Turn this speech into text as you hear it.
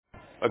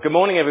Well, good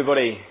morning,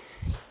 everybody.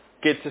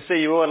 Good to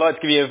see you all. I'd like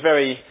to give you a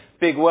very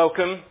big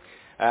welcome,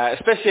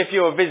 especially if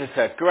you're a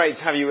visitor. Great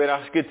to have you with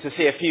us. Good to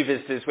see a few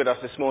visitors with us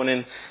this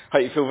morning.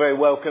 Hope you feel very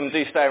welcome.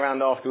 Do stay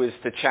around afterwards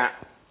to chat.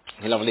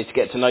 It's lovely to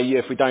get to know you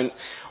if we don't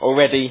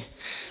already.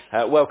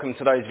 Welcome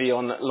to those of you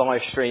on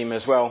live stream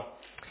as well.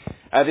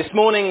 This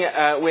morning,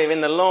 we're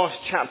in the last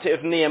chapter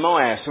of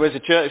Nehemiah. So as a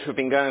church, we've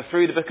been going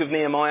through the book of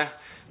Nehemiah.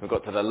 We've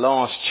got to the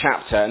last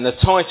chapter. And the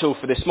title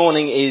for this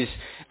morning is,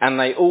 "And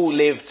They All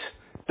Lived... ...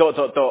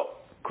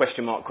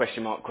 question mark.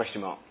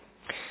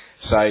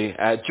 So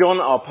John,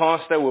 our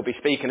pastor, will be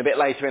speaking a bit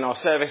later in our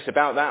service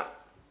about that.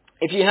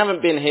 If you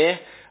haven't been here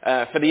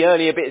for the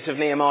earlier bits of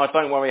Nehemiah,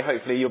 don't worry,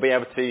 hopefully you'll be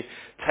able to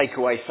take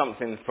away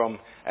something from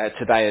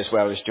today as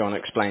well as John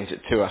explains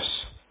it to us.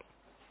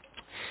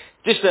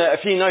 Just a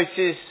few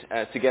notices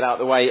to get out of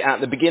the way at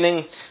the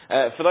beginning.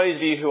 For those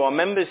of you who are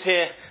members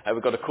here,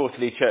 we've got a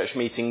quarterly church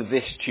meeting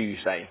this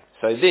Tuesday.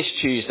 So this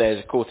Tuesday is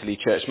a quarterly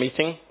church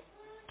meeting.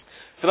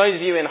 For those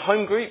of you in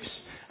home groups,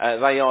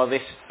 they are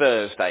this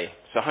Thursday.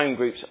 So home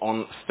groups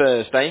on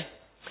Thursday.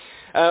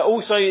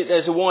 Also,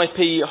 there's a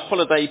YP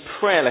holiday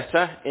prayer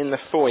letter in the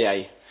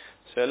foyer.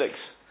 So it looks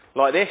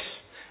like this.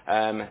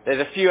 There's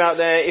a few out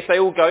there. If they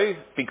all go,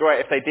 it'd be great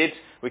if they did.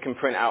 We can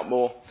print out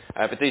more.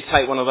 But do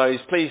take one of those.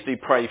 Please do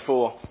pray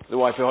for the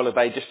YP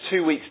holiday. Just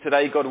 2 weeks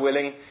today, God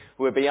willing.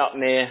 We'll be up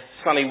near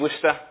sunny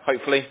Worcester,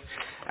 hopefully.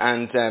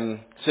 And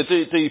so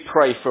do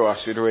pray for us.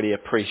 We'd really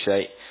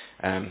appreciate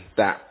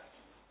that.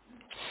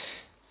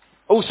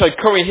 Also,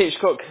 Corey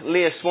Hitchcock,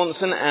 Leah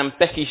Swanson and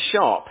Becky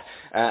Sharp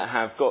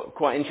have got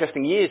quite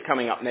interesting years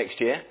coming up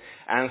next year.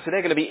 And so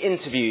they're going to be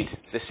interviewed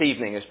this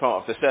evening as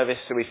part of the service,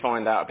 so we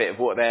find out a bit of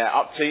what they're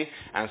up to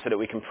and so that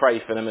we can pray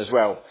for them as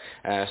well.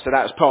 So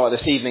that's part of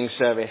this evening's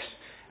service,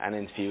 an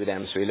interview with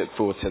them, so we look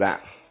forward to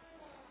that.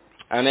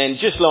 And then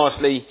just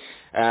lastly,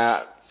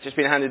 just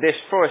been handed this,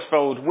 Forest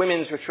Fold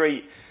Women's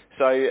Retreat.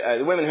 So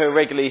the women who are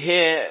regularly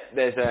here,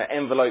 there's an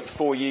envelope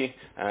for you,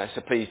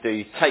 so please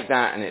do take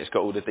that, and it's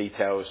got all the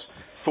details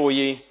for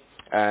you.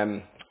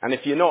 And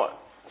if you're not,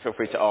 feel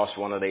free to ask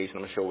for one of these,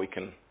 and I'm sure we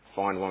can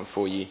find one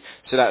for you.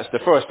 So that's the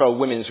Forest Fold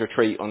Women's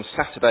Retreat on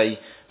Saturday,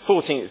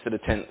 14th to the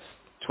 10th,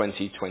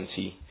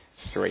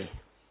 2023.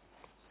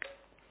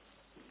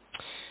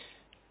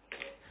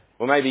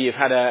 Well, maybe you've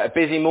had a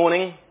busy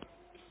morning,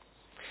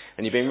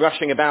 and you've been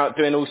rushing about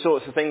doing all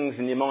sorts of things,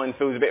 and your mind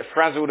feels a bit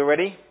frazzled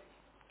already.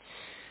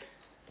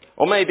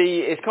 Or maybe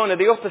it's kind of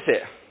the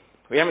opposite.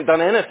 We haven't done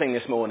anything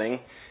this morning,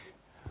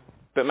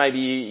 but maybe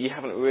you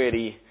haven't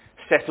really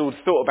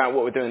thought about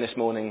what we're doing this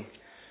morning.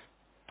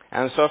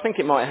 And so I think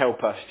it might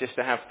help us just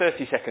to have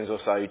 30 seconds or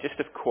so, just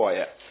of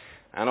quiet,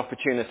 an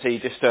opportunity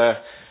just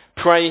to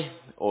pray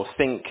or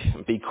think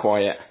and be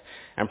quiet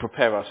and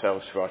prepare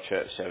ourselves for our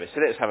church service.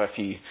 So let's have a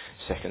few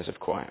seconds of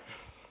quiet.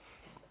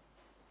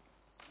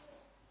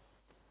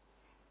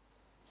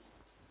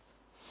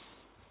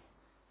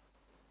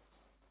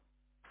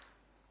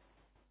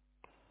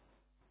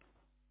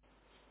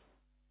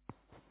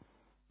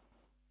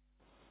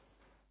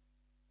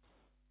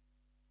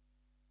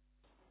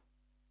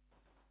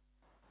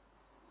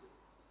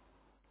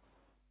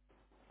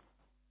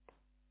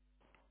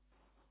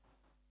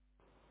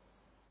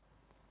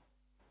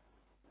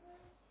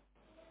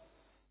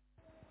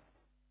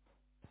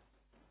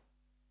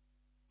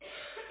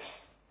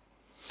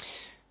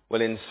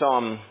 Well, in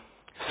Psalm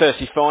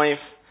 35,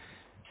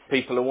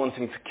 people are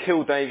wanting to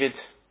kill David.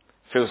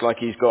 Feels like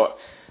he's got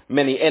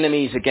many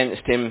enemies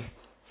against him.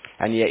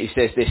 And yet he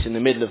says this in the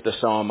middle of the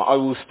psalm: "I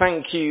will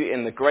thank you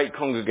in the great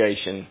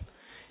congregation.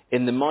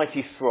 In the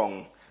mighty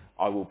throng,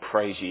 I will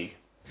praise you."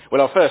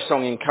 Well, our first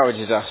song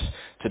encourages us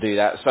to do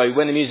that. So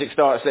when the music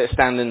starts, let's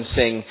stand and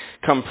sing.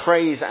 "Come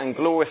praise and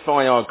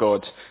glorify our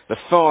God, the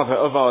Father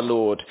of our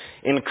Lord.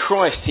 In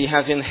Christ he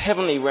has in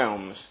heavenly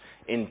realms,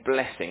 in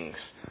blessings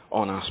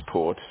on us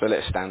poured." So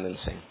let's stand and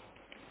sing.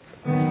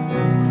 Oh,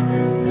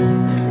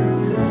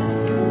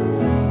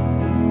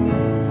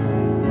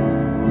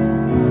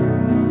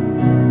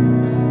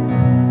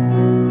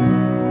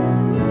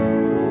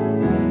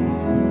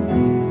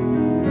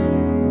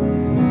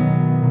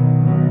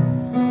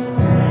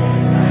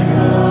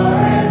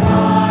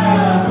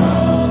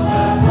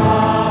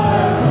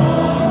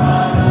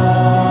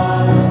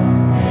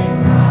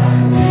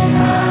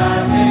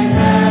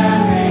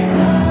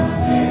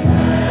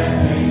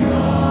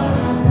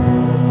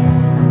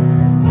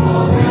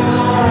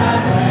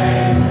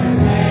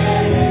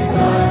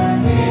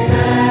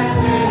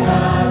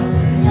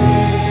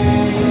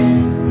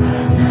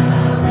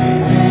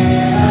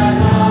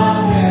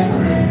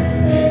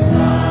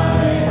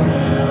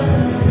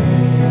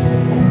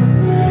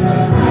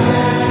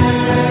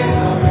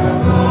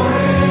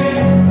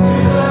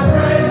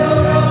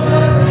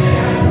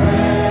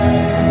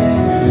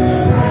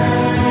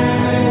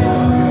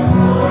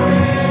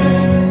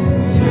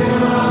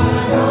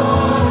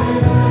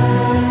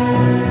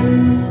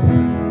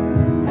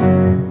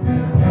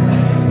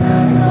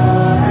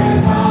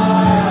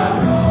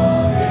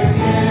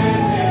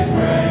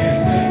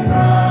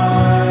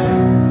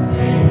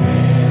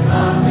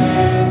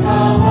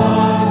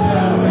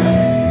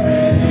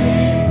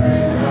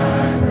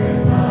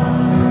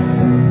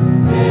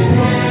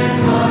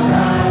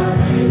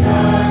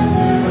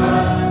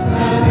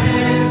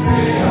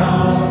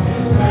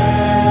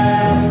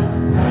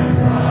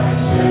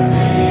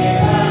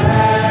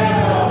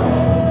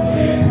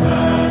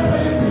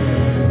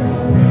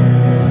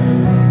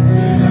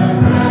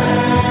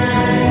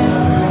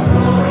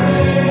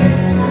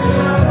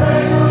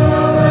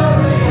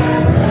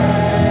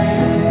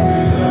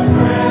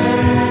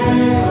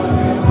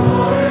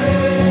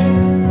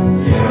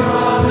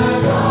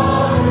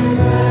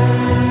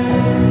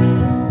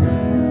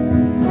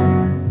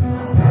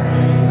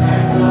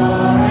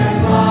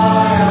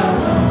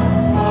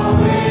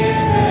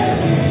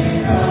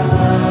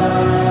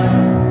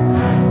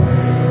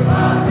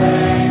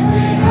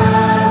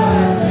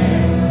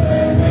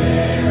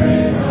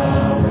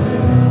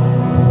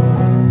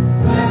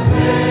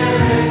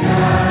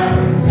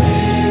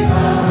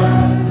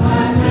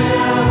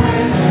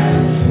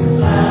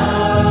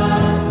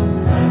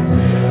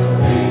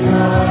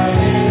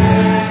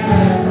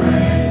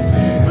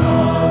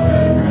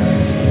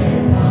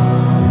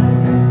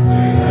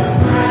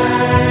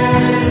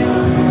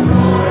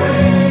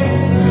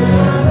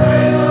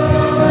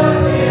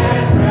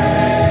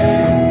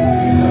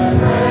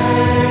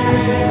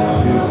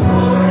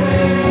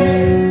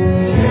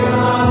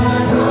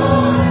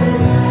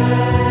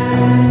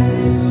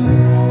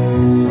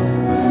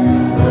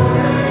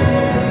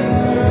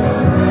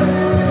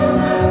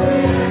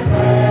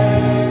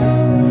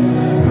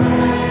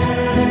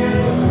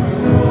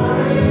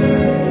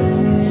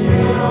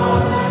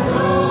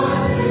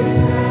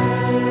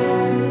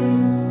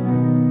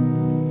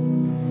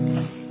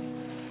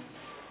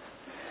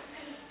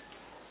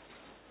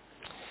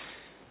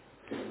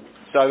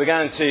 So we're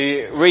going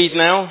to read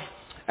now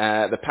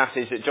the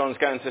passage that John's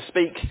going to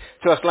speak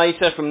to us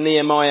later from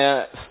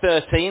Nehemiah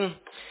 13.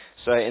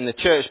 So in the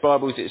church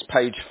Bibles it's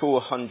page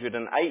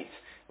 408.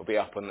 Will be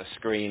up on the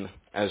screen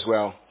as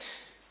well.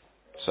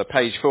 So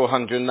page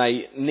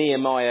 408,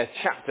 Nehemiah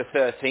chapter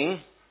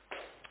 13.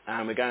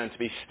 And we're going to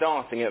be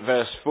starting at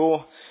verse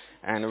 4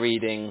 and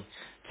reading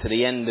to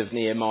the end of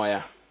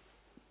Nehemiah.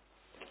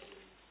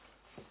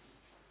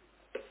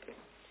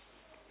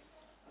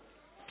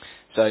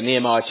 So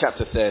Nehemiah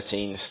chapter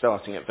 13,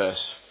 starting at verse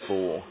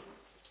 4.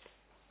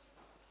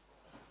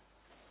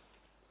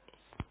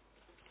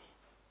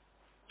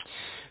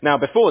 Now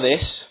before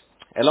this,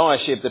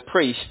 Eliashib the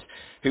priest,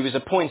 who was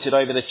appointed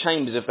over the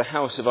chambers of the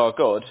house of our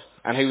God,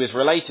 and who was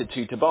related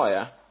to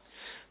Tobiah,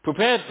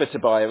 prepared for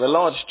Tobiah a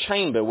large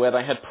chamber where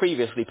they had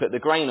previously put the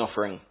grain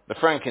offering, the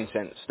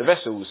frankincense, the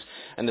vessels,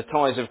 and the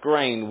tithes of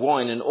grain,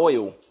 wine and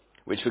oil,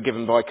 which were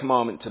given by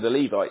commandment to the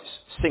Levites,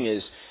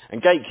 singers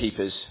and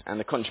gatekeepers, and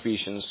the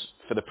contributions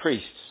for the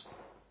priests.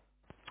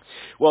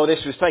 While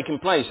this was taking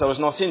place, I was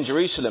not in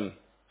Jerusalem,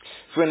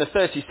 for in the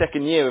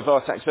 32nd year of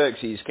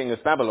Artaxerxes, king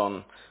of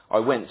Babylon, I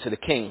went to the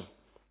king.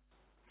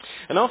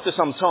 And after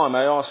some time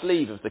I asked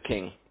leave of the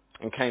king,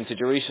 and came to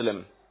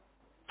Jerusalem.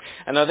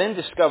 And I then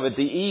discovered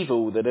the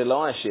evil that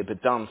Eliashib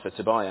had done for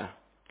Tobiah,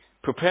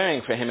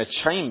 preparing for him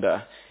a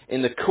chamber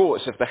in the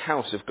courts of the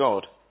house of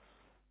God.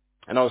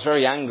 And I was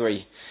very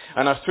angry,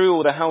 and I threw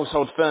all the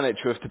household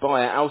furniture of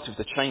Tobiah out of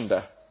the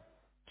chamber.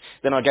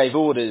 Then I gave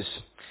orders,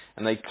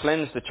 and they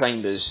cleansed the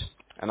chambers,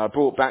 and I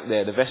brought back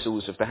there the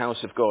vessels of the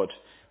house of God,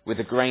 with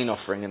the grain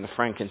offering and the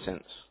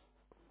frankincense.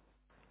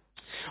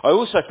 I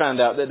also found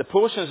out that the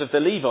portions of the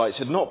Levites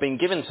had not been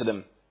given to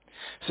them,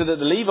 so that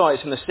the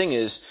Levites and the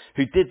singers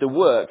who did the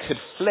work had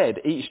fled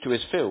each to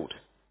his field.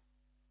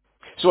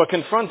 So I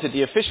confronted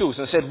the officials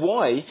and said,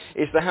 "Why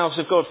is the house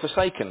of God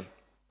forsaken?"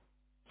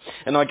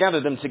 And I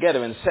gathered them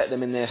together and set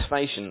them in their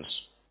stations.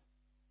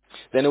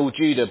 Then all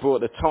Judah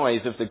brought the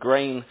tithe of the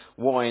grain,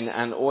 wine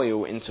and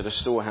oil into the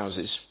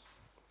storehouses.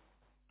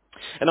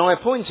 And I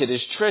appointed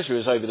as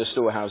treasurers over the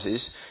storehouses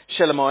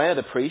Shelemiah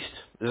the priest,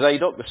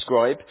 Zadok the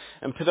scribe,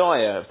 and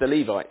Pedaiah of the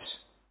Levites,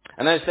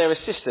 and as their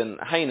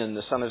assistant Hanan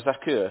the son of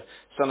Zakur,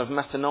 son of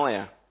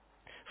Mattaniah,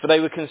 for they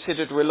were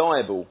considered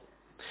reliable,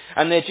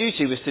 and their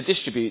duty was to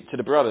distribute to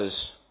the brothers.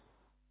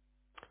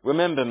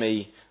 Remember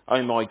me,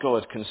 O my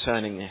God,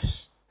 concerning this,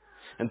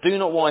 and do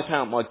not wipe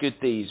out my good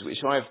deeds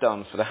which I have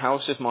done for the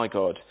house of my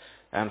God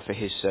and for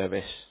his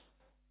service.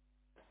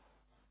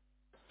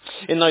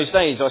 In those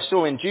days I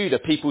saw in Judah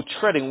people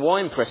treading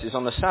wine presses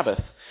on the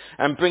Sabbath,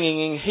 and bringing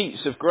in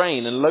heaps of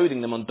grain and loading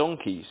them on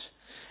donkeys,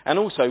 and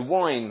also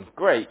wine,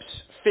 grapes,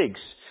 figs,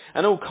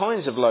 and all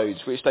kinds of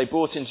loads which they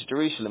brought into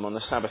Jerusalem on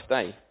the Sabbath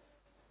day.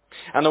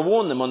 And I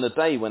warned them on the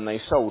day when they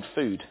sold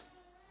food.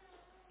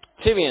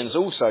 Tyrians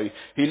also,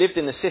 who lived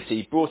in the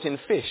city, brought in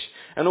fish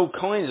and all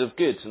kinds of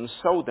goods and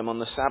sold them on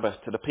the Sabbath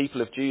to the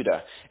people of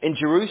Judah, in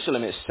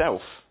Jerusalem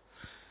itself.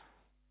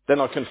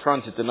 Then I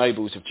confronted the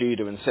nobles of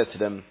Judah and said to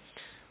them,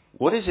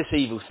 "What is this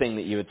evil thing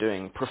that you are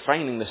doing,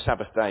 profaning the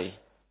Sabbath day?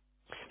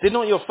 Did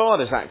not your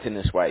fathers act in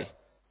this way?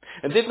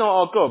 And did not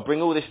our God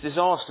bring all this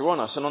disaster on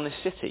us and on this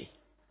city?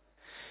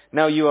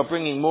 Now you are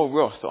bringing more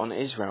wrath on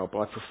Israel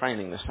by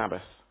profaning the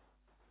Sabbath."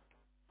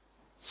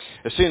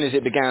 As soon as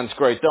it began to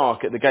grow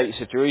dark at the gates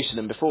of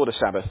Jerusalem before the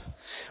Sabbath,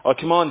 I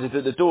commanded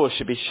that the doors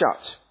should be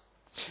shut,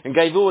 and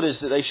gave orders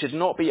that they should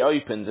not be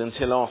opened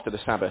until after the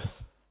Sabbath.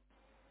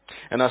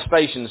 And I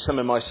stationed some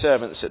of my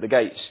servants at the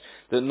gates,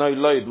 that no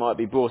load might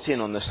be brought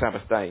in on the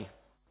Sabbath day.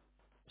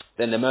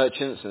 Then the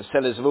merchants and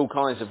sellers of all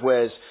kinds of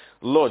wares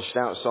lodged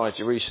outside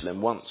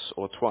Jerusalem once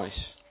or twice.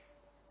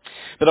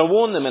 But I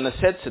warned them and I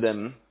said to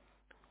them,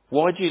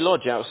 "Why do you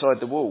lodge outside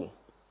the wall?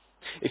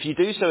 If you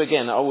do so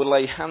again, I will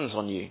lay hands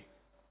on you."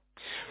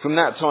 From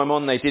that time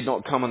on they did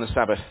not come on the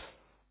Sabbath.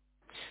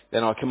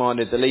 Then I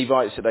commanded the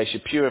Levites that they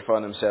should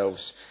purify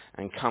themselves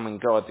and come and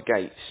guard the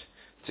gates,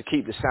 to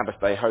keep the Sabbath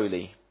day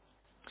holy.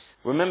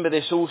 Remember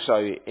this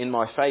also in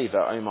my favour,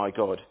 O my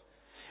God,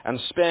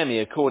 and spare me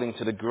according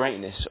to the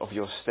greatness of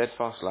your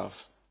steadfast love.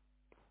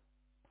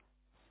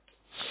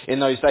 In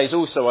those days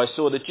also I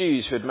saw the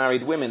Jews who had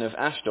married women of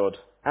Ashdod,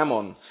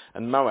 Ammon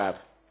and Moab.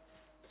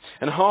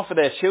 And half of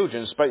their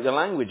children spoke the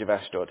language of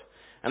Ashdod,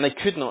 and they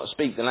could not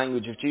speak the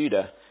language of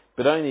Judah,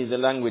 but only the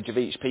language of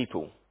each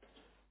people.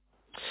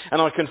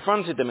 And I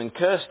confronted them and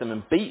cursed them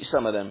and beat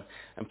some of them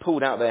and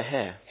pulled out their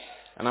hair.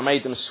 And I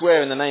made them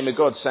swear in the name of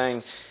God,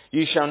 saying,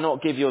 "You shall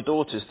not give your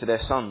daughters to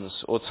their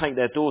sons, or take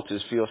their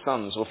daughters for your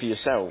sons or for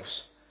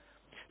yourselves.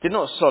 Did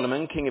not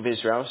Solomon, king of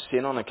Israel,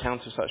 sin on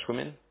account of such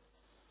women?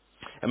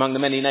 Among the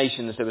many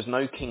nations there was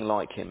no king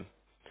like him,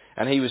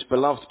 and he was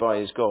beloved by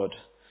his God,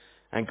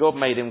 and God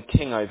made him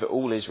king over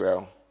all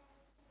Israel.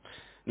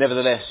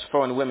 Nevertheless,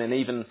 foreign women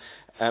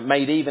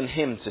made even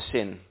him to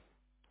sin.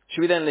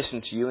 Should we then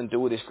listen to you and do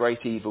all this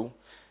great evil,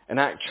 and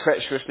act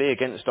treacherously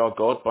against our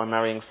God by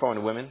marrying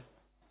foreign women?"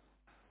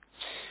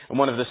 And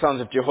one of the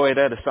sons of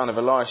Jehoiada, the son of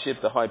Eliashib,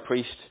 the high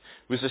priest,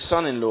 was the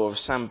son-in-law of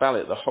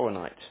Sanballat the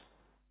Horonite.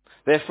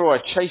 Therefore I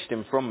chased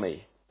him from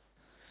me.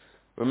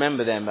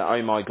 Remember them,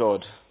 O my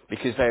God,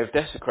 because they have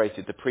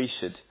desecrated the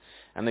priesthood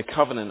and the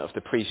covenant of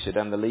the priesthood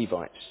and the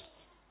Levites.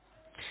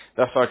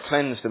 Thus I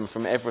cleansed them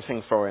from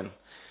everything foreign,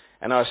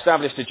 and I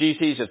established the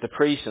duties of the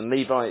priests and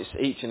Levites,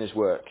 each in his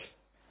work.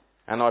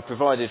 And I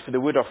provided for the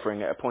wood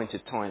offering at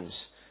appointed times,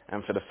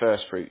 and for the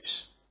first fruits.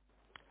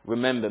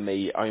 Remember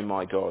me, O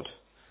my God,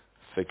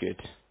 for good.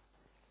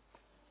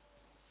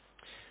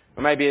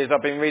 Well, maybe as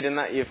I've been reading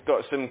that, you've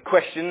got some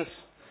questions.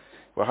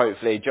 Well,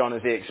 hopefully, John,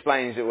 as he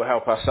explains, it will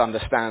help us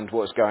understand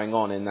what's going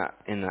on in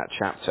that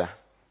chapter.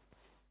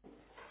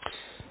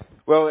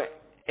 Well,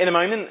 in a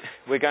moment,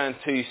 we're going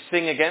to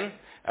sing again.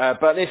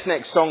 But this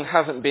next song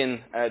hasn't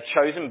been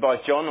chosen by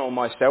John or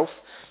myself.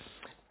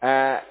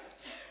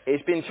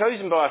 It's been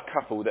chosen by a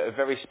couple that are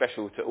very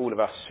special to all of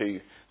us who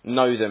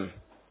know them.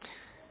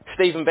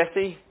 Steve and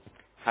Betty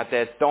had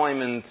their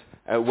diamond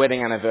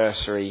wedding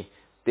anniversary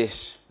this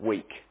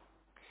week.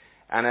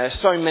 And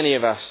so many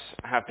of us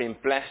have been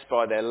blessed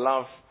by their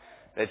love,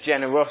 their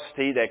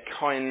generosity, their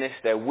kindness,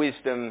 their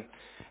wisdom,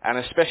 and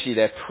especially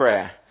their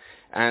prayer.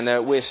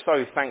 And we're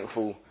so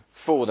thankful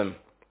for them.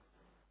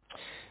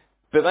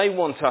 But they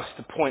want us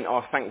to point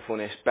our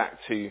thankfulness back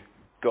to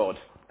God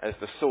as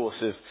the source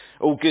of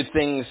all good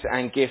things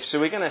and gifts. So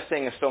we're going to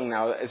sing a song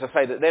now, as I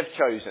say, that they've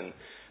chosen,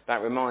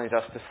 that reminds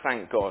us to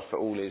thank God for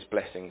all his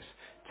blessings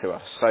to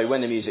us. So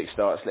when the music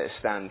starts, let's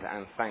stand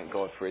and thank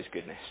God for his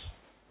goodness.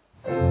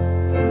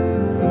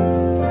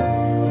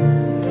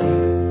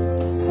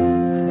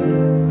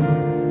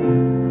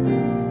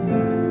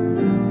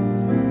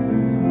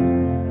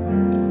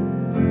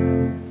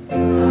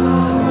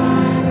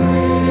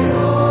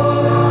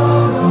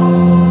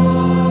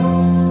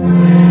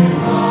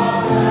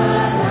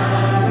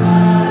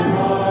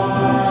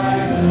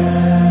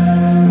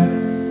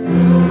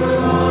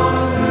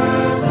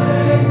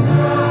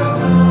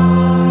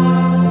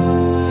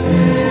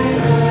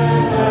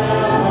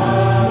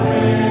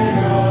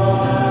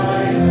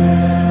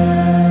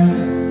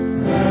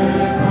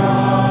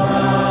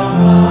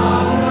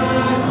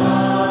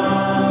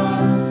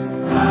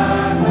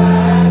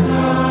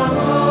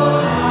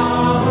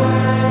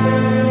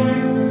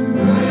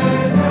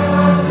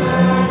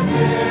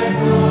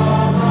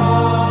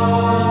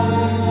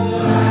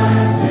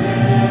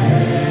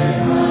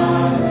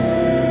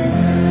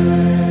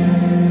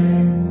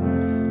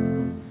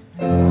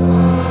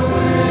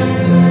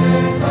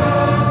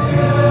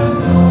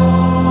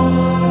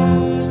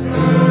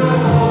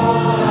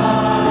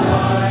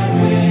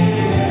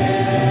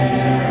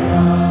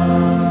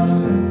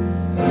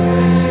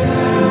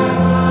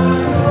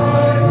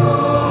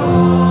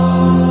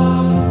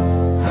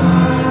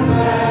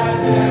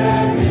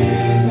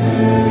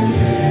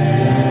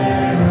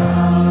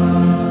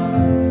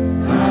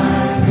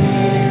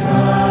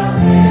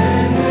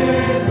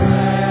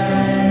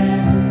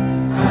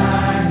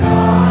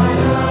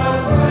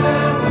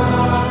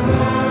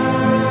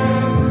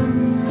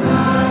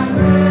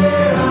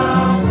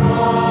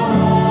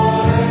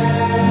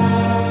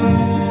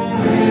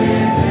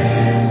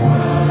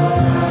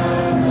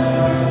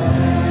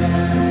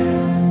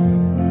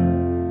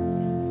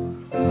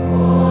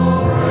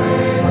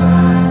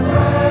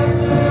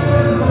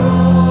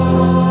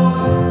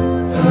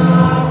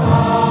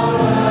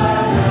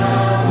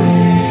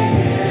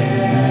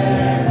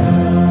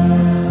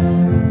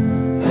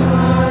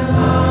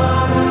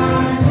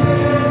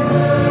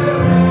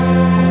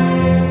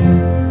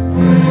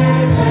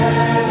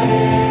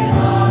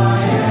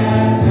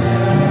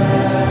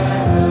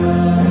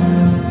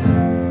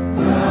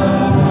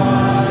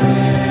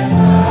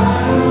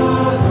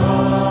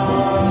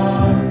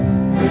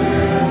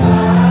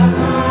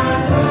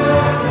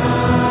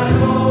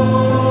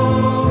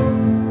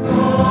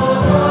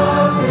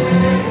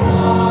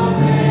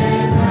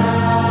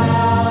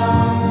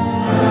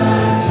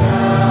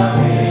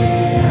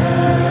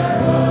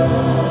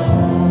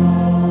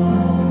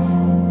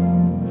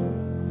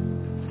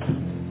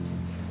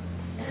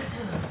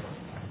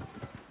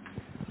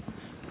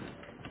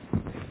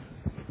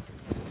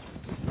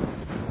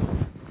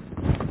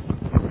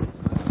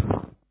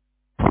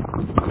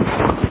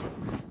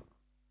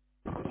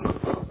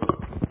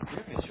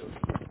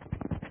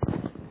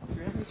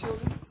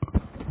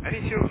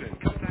 Any children,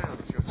 come down,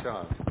 it's your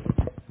child.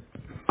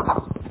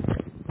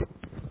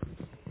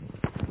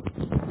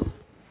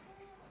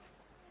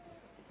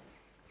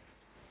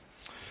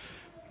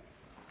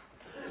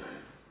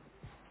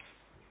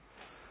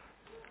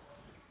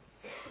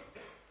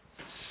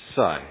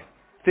 So,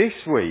 this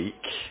week,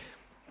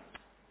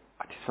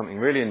 I did something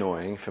really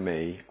annoying for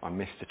me. I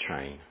missed a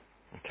train,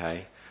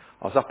 okay?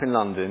 I was up in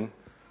London,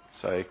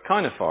 so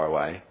kind of far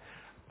away,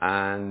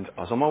 and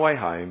I was on my way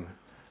home,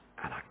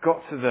 and I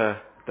got to the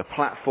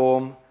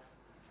platform,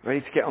 ready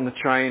to get on the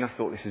train. I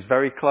thought, this is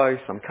very close,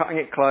 I'm cutting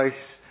it close,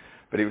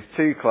 but it was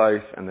too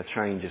close, and the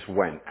train just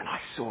went, and I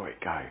saw it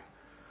go. I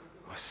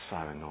was so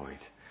annoyed.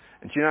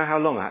 And do you know how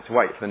long I had to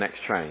wait for the next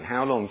train?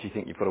 How long do you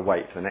think you've got to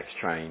wait for the next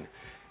train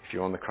if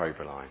you're on the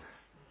Crowborough line?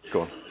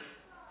 Go on.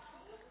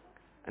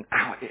 An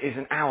hour. It is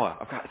an hour.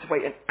 I've got to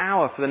wait an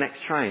hour for the next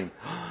train.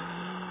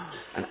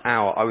 An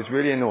hour. I was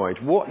really annoyed.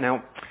 What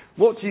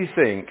do you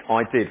think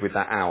I did with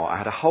that hour? I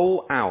had a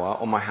whole hour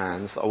on my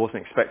hands that I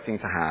wasn't expecting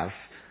to have.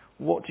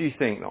 What do you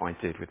think that I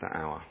did with that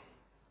hour?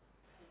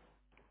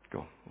 Go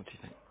on, what do you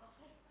think?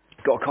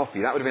 Got a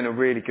coffee. That would have been a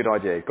really good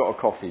idea. Got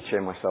a coffee,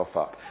 cheer myself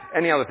up.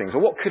 Any other things? Or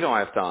what could I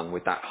have done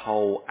with that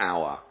whole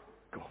hour?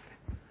 Go on.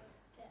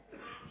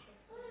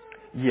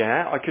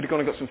 Yeah, I could have gone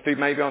and got some food.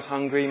 Maybe I was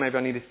hungry. Maybe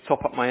I needed to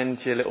top up my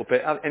energy a little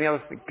bit. Any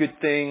other good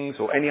things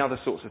or any other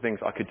sorts of things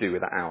I could do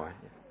with that hour?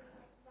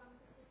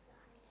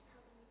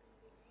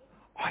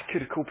 I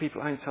could have called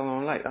people at home and told them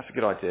I'm late. That's a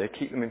good idea.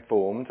 Keep them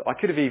informed. I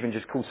could have even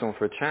just called someone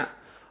for a chat.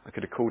 I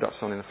could have called up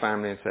someone in the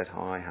family and said,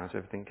 hi, how's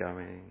everything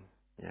going?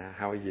 Yeah,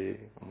 how are you?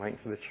 I'm waiting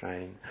for the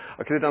train.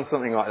 I could have done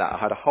something like that. I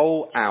had a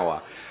whole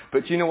hour.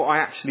 But do you know what I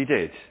actually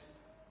did?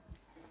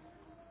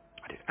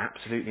 I did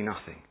absolutely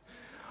nothing.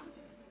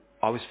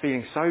 I was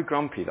feeling so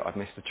grumpy that I'd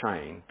missed the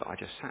train that I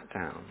just sat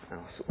down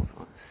and I sort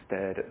of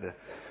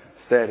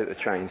stared at the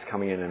trains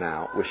coming in and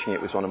out, wishing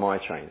it was one of my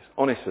trains.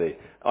 Honestly,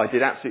 I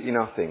did absolutely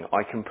nothing.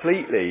 I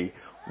completely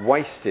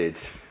wasted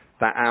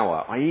that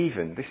hour.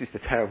 This is the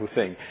terrible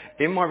thing,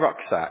 in my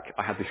rucksack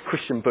I had this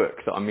Christian book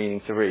that I'm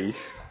meaning to read.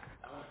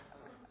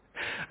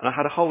 And I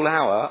had a whole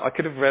hour. I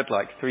could have read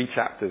like 3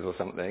 chapters or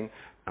something,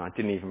 and I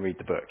didn't even read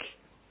the book.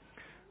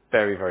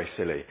 Very, very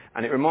silly.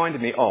 And it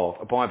reminded me of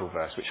a Bible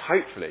verse, which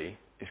hopefully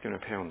is going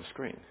to appear on the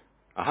screen.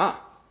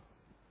 Aha!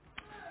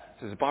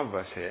 So there's a Bible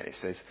verse here. It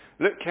says,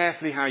 look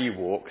carefully how you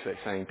walk. So it's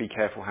saying, be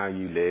careful how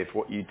you live,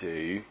 what you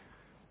do.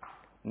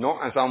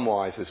 Not as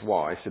unwise as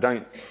wise. So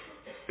don't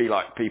be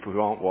like people who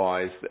aren't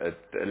wise, that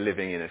are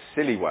living in a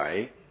silly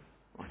way,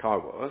 like I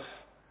was.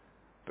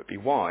 But be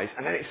wise.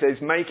 And then it says,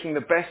 making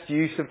the best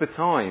use of the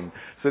time.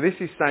 So this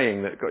is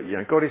saying that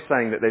God is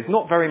saying that there's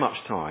not very much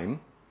time.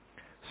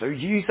 So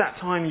use that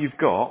time you've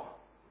got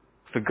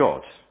for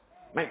God.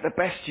 Make the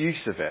best use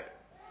of it.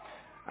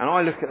 And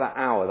I look at that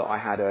hour that I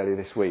had earlier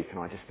this week and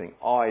I just think,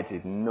 I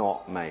did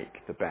not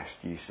make the best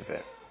use of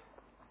it.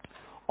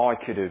 I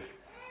could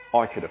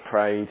have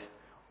prayed.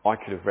 I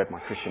could have read my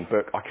Christian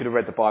book. I could have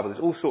read the Bible.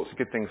 There's all sorts of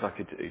good things I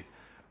could do.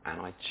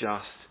 And I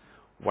just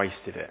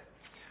wasted it.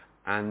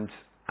 And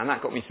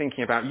that got me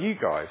thinking about you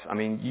guys. I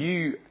mean,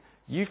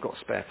 you've got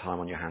spare time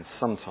on your hands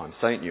sometimes,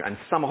 don't you? And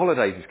summer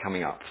holidays is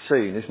coming up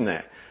soon, isn't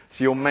it?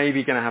 So you're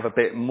maybe going to have a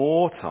bit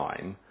more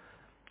time.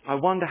 I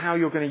wonder how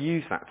you're going to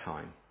use that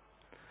time.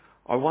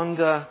 I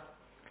wonder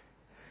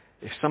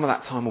if some of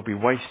that time will be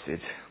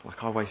wasted, like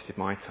I wasted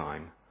my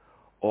time,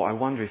 or I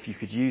wonder if you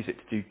could use it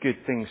to do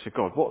good things for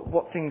God.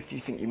 What things do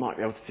you think you might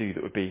be able to do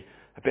that would be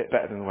a bit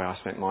better than the way I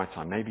spent my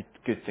time? Maybe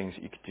good things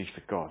that you could do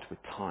for God with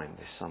time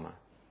this summer.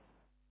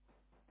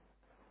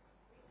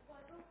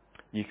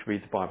 You could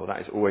read the Bible.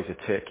 That is always a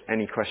tick.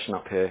 Any question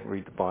up here,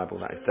 read the Bible.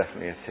 That is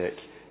definitely a tick.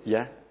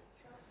 Yeah?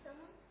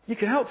 You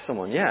could help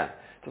someone, yeah.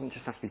 It doesn't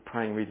just have to be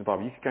praying, reading the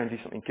Bible. You could go and do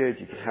something good.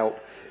 You could help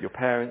your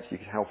parents. You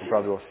could help a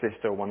brother or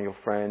sister or one of your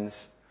friends.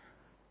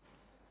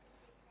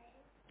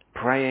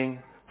 Praying,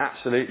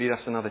 absolutely,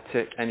 that's another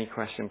tick. Any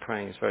question,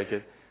 praying is very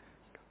good.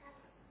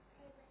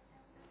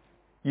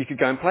 You could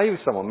go and play with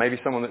someone, maybe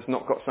someone that's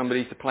not got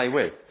somebody to play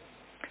with.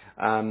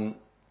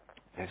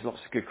 There's lots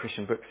of good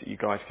Christian books that you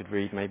guys could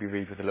read, maybe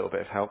read with a little bit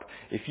of help.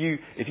 If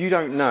you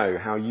don't know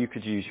how you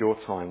could use your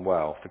time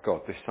well for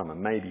God this summer,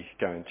 maybe you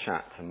could go and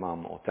chat to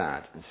mum or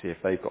dad and see if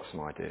they've got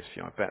some ideas for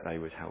you. I bet they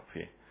would help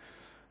you.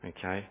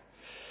 Okay?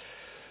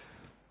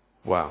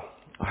 Well,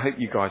 I hope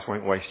you guys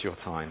won't waste your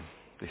time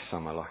this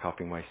summer like I've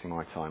been wasting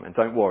my time. And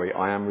don't worry,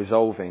 I am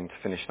resolving to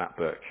finish that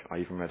book. I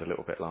even read a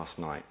little bit last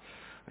night.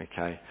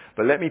 Okay?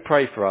 But let me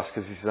pray for us,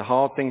 because this is a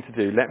hard thing to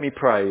do. Let me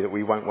pray that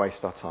we won't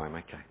waste our time.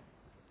 Okay?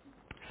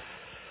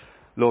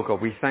 Lord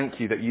God, we thank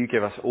you that you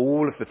give us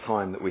all of the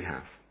time that we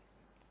have.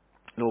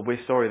 Lord,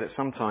 we're sorry that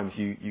sometimes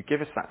you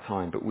give us that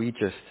time, but we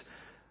just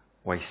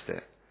waste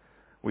it.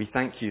 We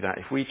thank you that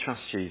if we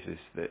trust Jesus,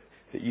 that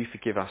you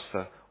forgive us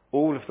for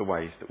all of the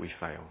ways that we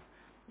fail,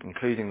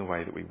 including the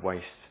way that we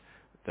waste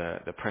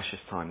the precious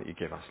time that you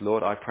give us.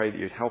 Lord, I pray that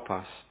you'd help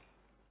us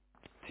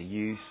to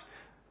use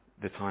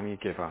the time you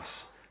give us,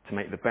 to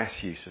make the best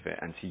use of it,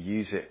 and to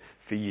use it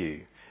for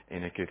you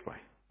in a good way.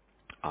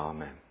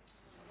 Amen.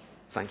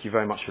 Thank you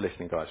very much for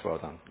listening, guys. Well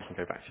done. You can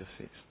go back to your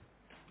seats.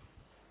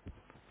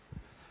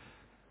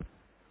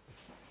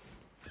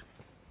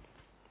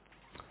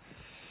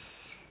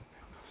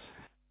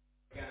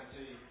 We're going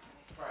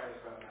to pray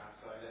as well now,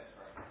 so let's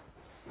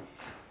pray.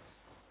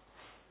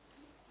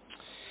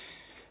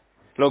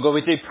 Lord God,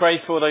 we do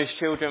pray for those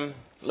children.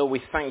 Lord,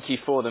 we thank you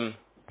for them.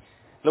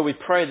 Lord, we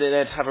pray that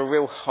they'd have a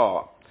real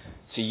heart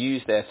to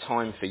use their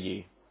time for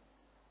you.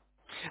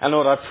 And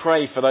Lord, I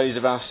pray for those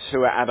of us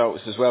who are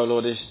adults as well.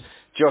 Lord, as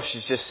Josh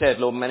has just said,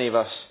 Lord, many of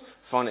us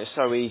find it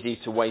so easy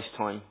to waste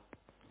time.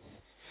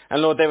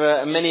 And Lord,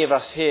 there are many of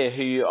us here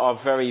who are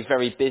very,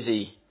 very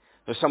busy.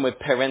 There's some with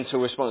parental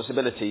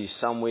responsibilities,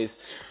 some with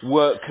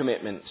work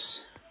commitments.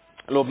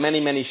 Lord, many,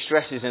 many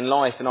stresses in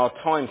life, and our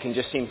time can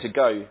just seem to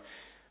go.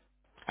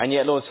 And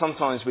yet, Lord,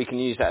 sometimes we can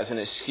use that as an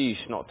excuse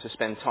not to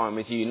spend time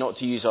with you, not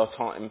to use our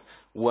time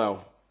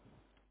well.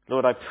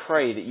 Lord, I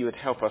pray that you would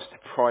help us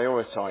to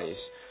prioritise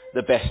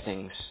the best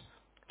things,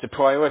 to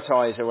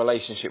prioritise a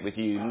relationship with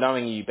you,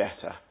 knowing you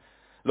better.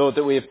 Lord,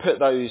 that we have put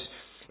those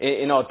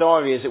in our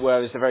diary, as it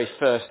were, as the very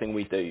first thing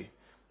we do,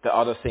 that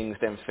other things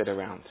then fit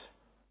around.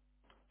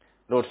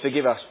 Lord,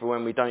 forgive us for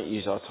when we don't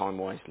use our time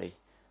wisely.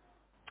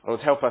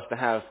 Lord, help us to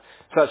have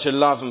such a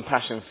love and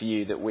passion for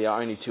you that we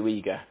are only too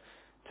eager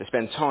to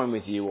spend time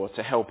with you or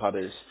to help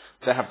others,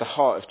 to have the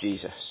heart of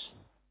Jesus.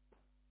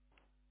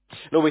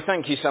 Lord, we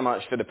thank you so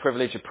much for the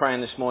privilege of praying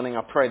this morning.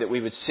 I pray that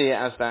we would see it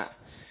as that.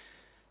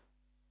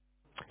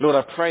 Lord,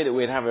 I pray that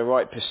we'd have a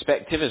right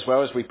perspective as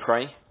well as we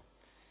pray.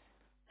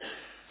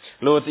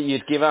 Lord, that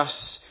you'd give us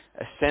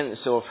a sense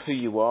of who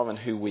you are and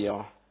who we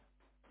are.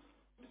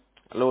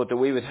 Lord, that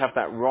we would have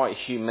that right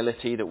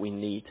humility that we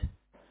need.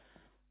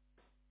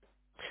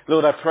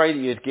 Lord, I pray that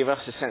you'd give us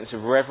a sense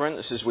of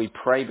reverence as we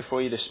pray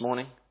before you this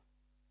morning.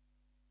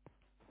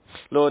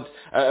 Lord,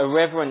 a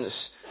reverence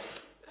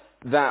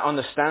that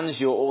understands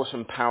your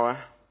awesome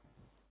power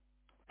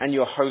and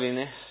your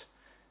holiness,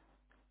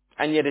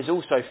 and yet is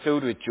also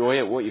filled with joy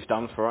at what you've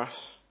done for us.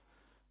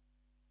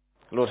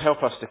 Lord,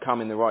 help us to come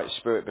in the right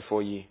spirit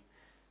before you.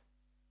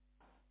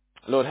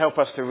 Lord, help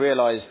us to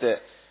realise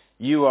that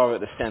you are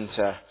at the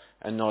centre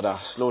and not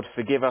us. Lord,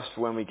 forgive us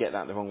for when we get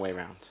that the wrong way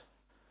round.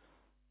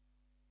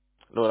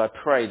 Lord, I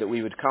pray that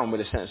we would come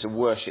with a sense of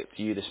worship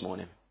to you this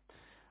morning.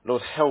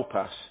 Lord, help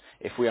us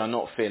if we are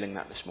not feeling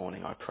that this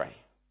morning, I pray.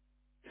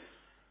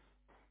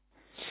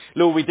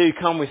 Lord, we do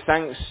come with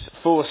thanks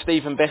for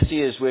Steve and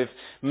Betty, as we've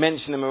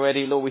mentioned them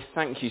already. Lord, we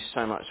thank you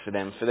so much for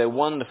them, for their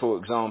wonderful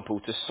example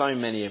to so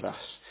many of us.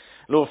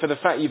 Lord, for the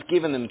fact you've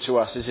given them to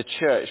us as a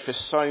church for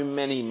so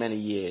many, many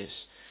years.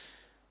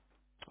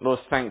 Lord,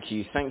 thank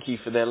you. Thank you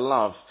for their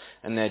love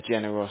and their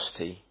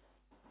generosity.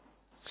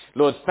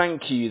 Lord,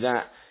 thank you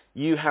that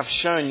you have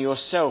shown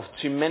yourself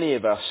to many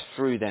of us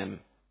through them.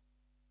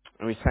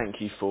 And we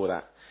thank you for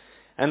that.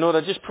 And Lord,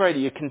 I just pray that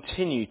you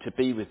continue to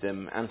be with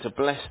them and to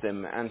bless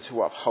them and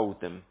to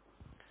uphold them.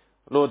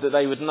 Lord, that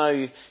they would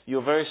know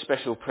your very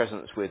special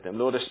presence with them.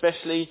 Lord,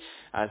 especially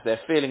as they're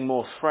feeling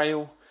more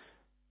frail,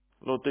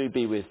 Lord, do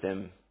be with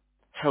them.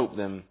 Help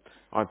them,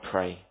 I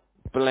pray.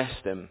 Bless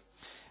them.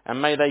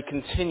 And may they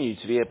continue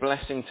to be a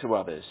blessing to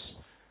others.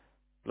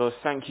 Lord,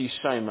 thank you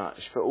so much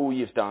for all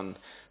you've done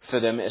for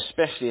them,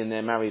 especially in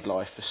their married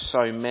life for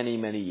so many,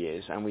 many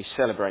years. And we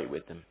celebrate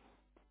with them.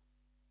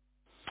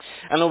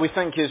 And Lord, we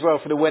thank you as well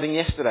for the wedding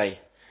yesterday.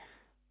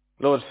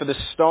 Lord, for the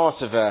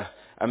start of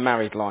a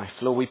married life.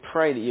 Lord, we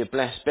pray that you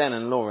bless Ben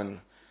and Lauren.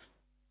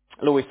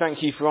 Lord, we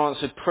thank you for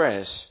answered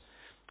prayers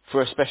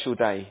for a special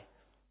day.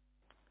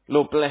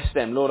 Lord, bless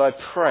them. Lord, I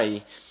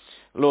pray,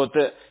 Lord,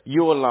 that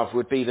your love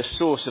would be the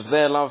source of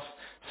their love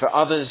for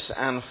others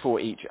and for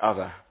each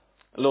other.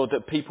 Lord,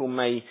 that people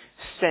may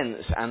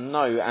sense and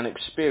know and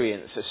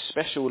experience a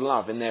special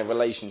love in their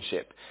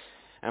relationship.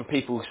 And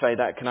people say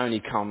that can only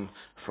come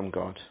from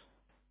God.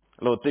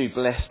 Lord, do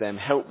bless them,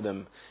 help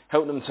them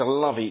to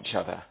love each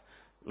other.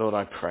 Lord,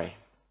 I pray.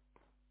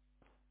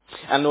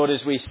 And Lord,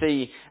 as we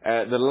see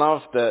the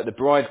love the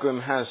bridegroom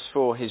has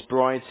for his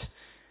bride,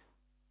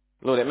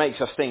 Lord, it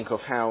makes us think of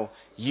how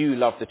you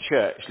love the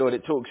church. Lord,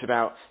 it talks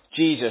about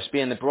Jesus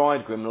being the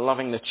bridegroom,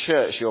 loving the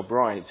church, your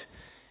bride.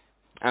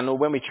 And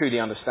Lord, when we truly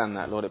understand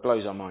that, Lord, it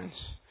blows our minds.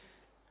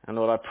 And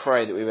Lord, I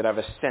pray that we would have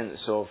a sense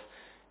of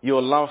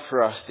your love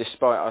for us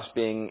despite us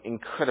being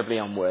incredibly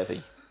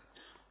unworthy.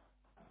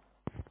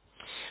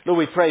 Lord,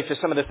 we pray for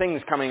some of the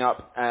things coming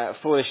up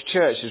for this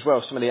church as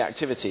well, some of the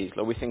activities.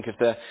 Lord, we think of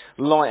the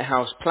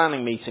Lighthouse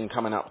planning meeting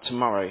coming up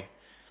tomorrow.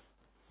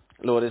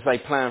 Lord, as they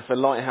plan for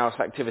Lighthouse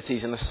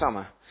activities in the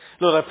summer.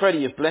 Lord, I pray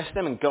that you bless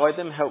them and guide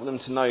them, help them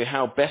to know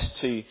how best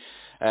to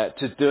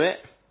do it.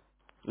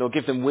 Lord,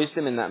 give them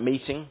wisdom in that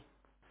meeting.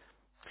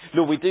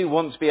 Lord, we do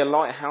want to be a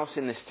lighthouse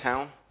in this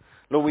town.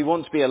 Lord, we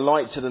want to be a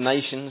light to the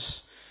nations.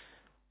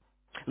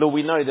 Lord,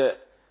 we know that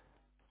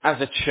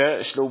as a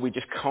church, Lord, we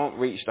just can't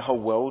reach the whole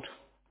world.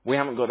 We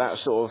haven't got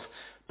that sort of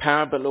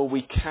power, but Lord,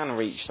 we can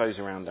reach those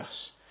around us.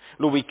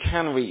 Lord, we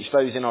can reach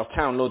those in our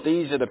town. Lord,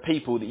 these are the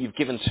people that you've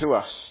given to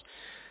us.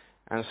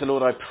 And so,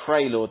 Lord, I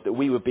pray, Lord, that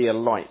we would be a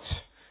light.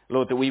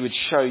 Lord, that we would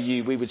show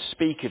you, we would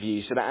speak of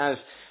you, so that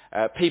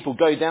as people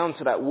go down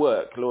to that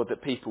work, Lord,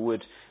 that people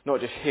would not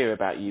just hear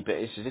about you, but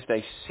it's as if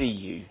they see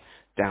you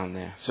down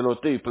there. So, Lord,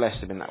 do bless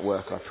them in that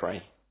work, I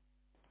pray.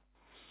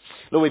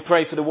 Lord, we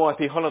pray for the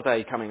YP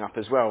holiday coming up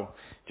as well,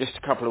 just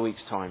a couple of weeks'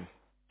 time.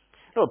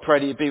 Lord, pray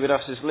that you be with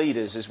us as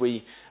leaders as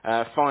we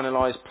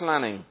finalise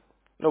planning.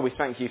 Lord, we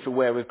thank you for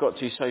where we've got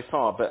to so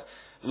far, but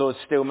Lord,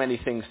 still many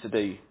things to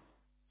do.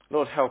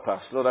 Lord, help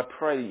us. Lord, I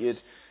pray that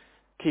you'd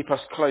keep us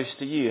close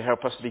to you.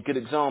 Help us to be good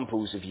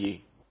examples of you.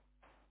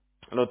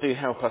 And Lord, do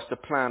help us to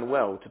plan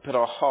well, to put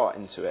our heart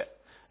into it,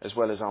 as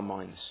well as our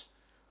minds.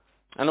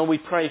 And Lord, we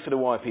pray for the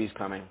YPs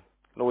coming.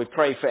 Lord, we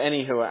pray for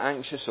any who are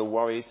anxious or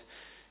worried,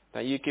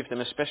 that you give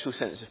them a special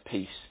sense of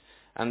peace,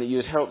 and that you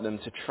would help them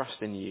to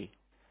trust in you.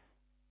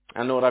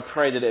 And Lord, I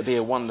pray that it be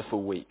a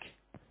wonderful week.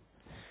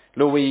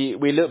 Lord,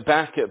 we look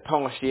back at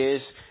past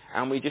years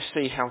and we just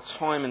see how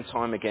time and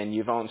time again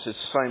you've answered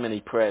so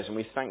many prayers, and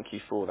we thank you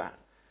for that.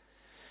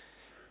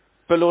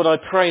 But Lord, I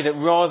pray that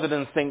rather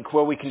than think,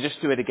 well, we can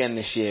just do it again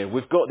this year,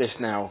 we've got this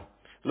now.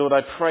 Lord,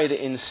 I pray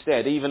that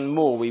instead, even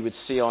more, we would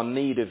see our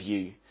need of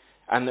you,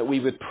 and that we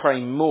would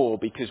pray more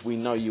because we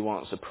know you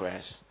answer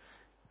prayers.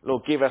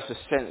 Lord, give us a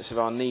sense of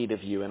our need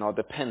of you and our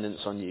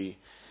dependence on you.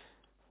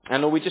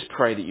 And Lord, we just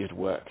pray that you'd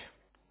work.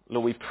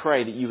 Lord, we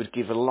pray that you would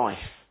give a life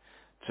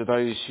to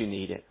those who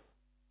need it.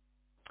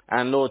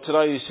 And Lord, to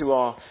those who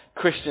are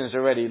Christians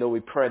already, Lord, we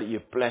pray that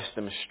you'd bless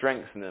them,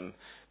 strengthen them,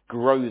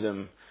 grow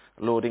them.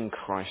 Lord, in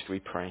Christ we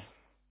pray.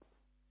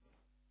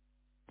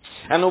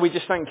 And Lord, we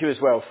just thank you as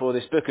well for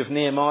this book of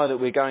Nehemiah that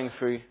we're going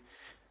through.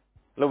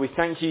 Lord, we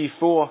thank you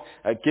for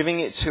giving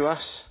it to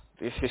us,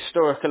 this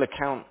historical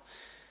account.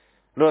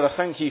 Lord, I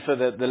thank you for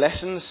the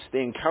lessons, the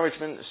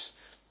encouragements,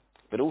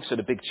 but also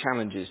the big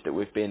challenges that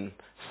we've been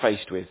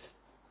faced with.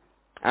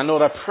 And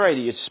Lord, I pray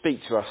that you'd speak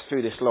to us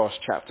through this last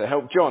chapter.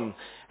 Help John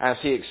as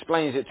he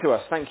explains it to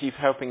us. Thank you for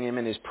helping him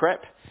in his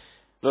prep.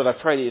 Lord, I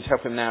pray that you'd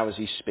help him now as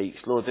he speaks.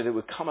 Lord, that it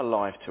would come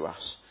alive to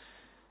us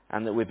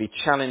and that we'd be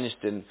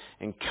challenged and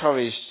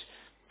encouraged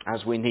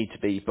as we need to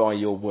be by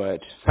your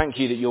word. Thank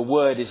you that your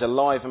word is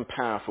alive and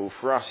powerful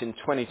for us in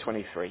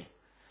 2023.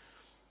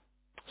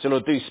 So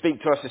Lord, do speak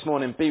to us this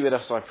morning. Be with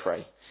us, I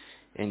pray.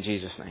 In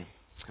Jesus' name.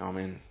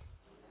 Amen.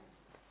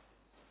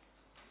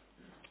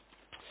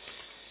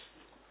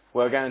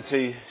 We're going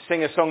to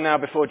sing a song now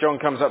before John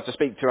comes up to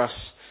speak to us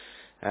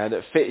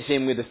that fits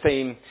in with the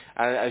theme.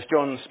 As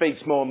John speaks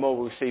more and more,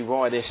 we'll see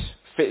why this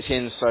fits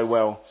in so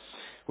well.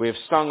 We have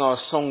sung our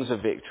songs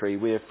of victory.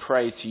 We have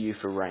prayed to you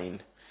for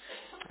rain.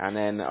 And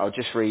then I'll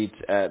just read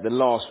the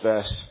last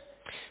verse.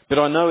 But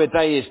I know a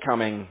day is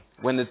coming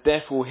when the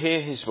deaf will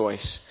hear his voice,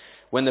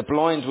 when the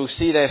blind will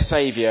see their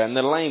Saviour, and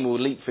the lame will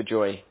leap for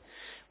joy,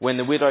 when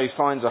the widow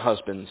finds a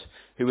husband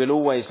who will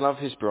always love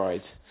his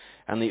bride,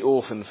 and the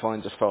orphan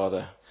finds a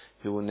father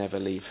who will never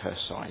leave her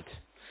side.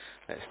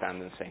 Let's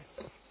stand and sing.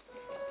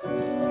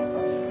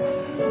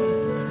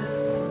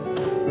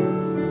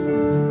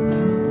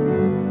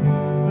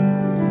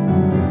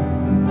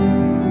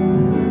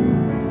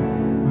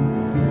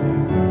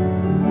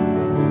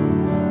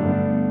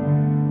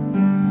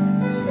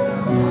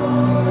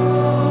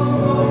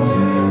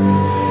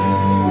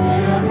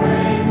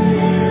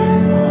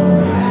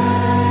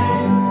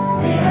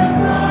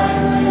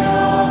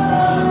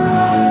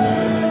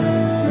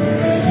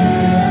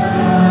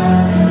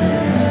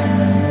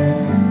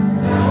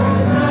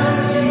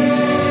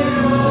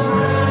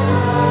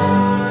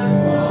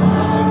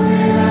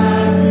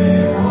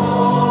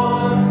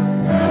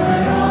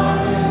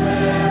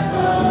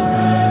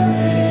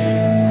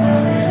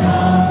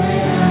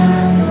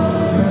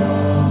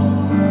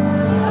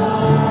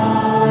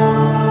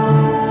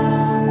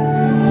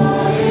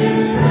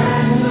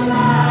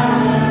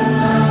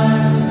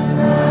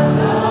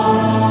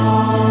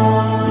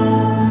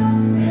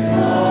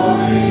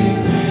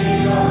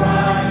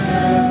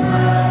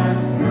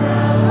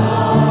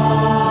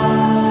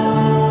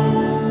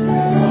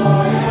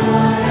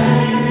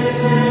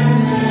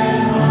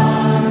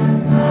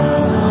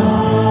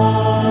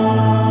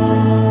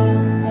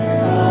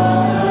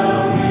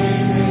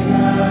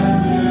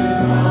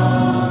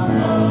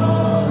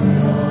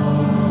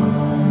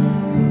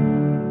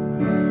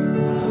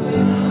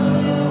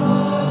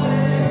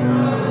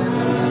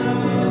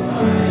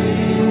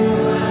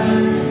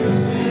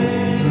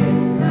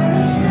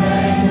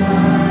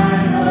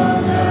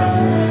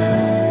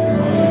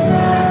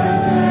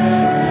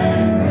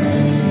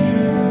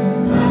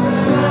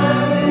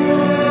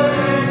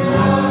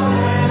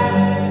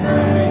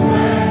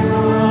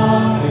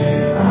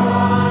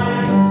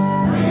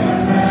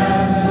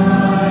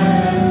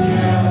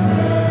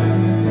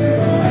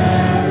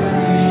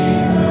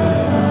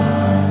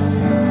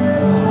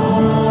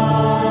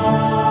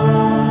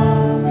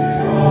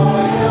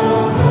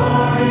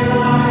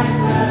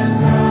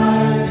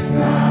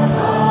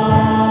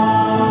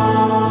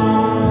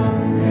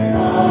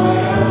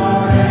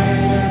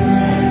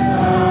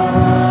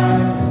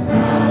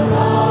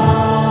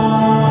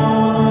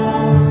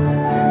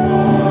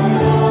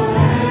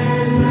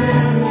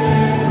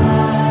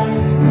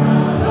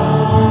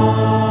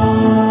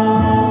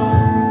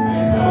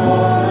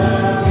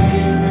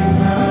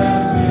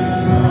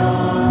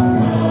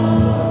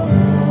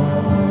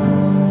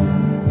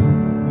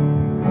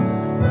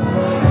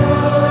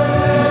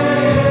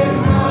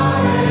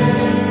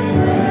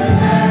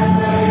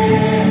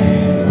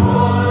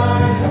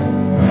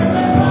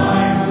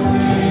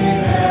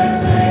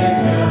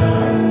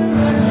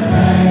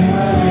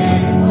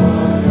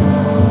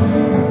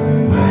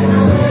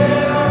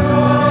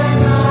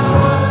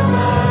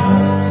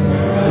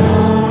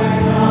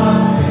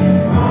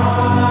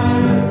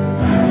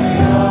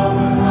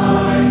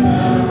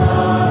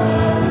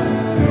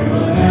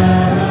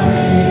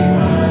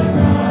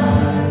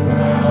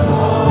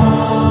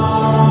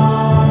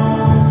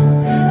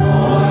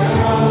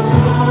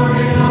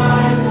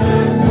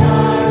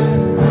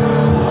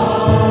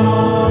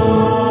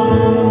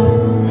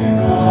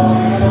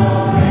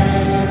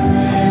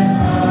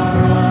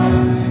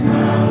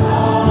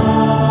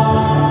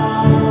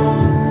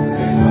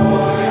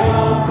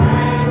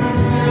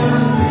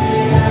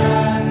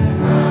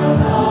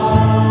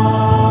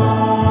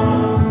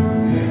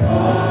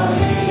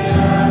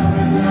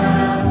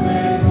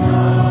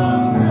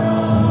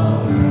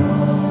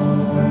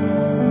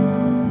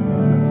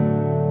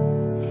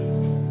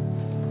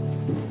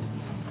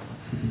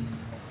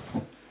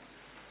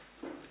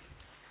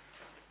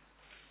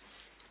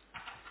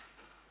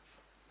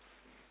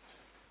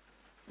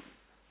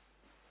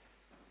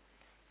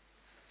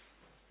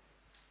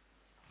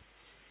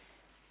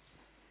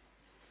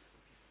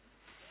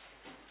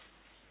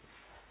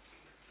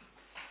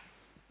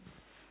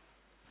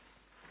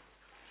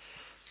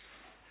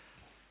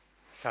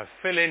 So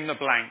fill in the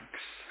blanks.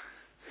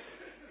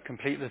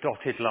 Complete the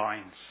dotted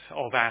lines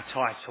of our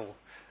title.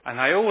 And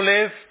they all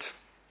lived.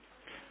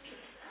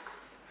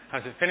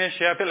 Has it finished?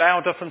 Yeah, a bit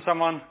louder from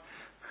someone.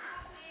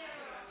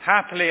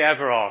 Happily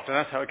ever after.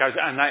 That's how it goes.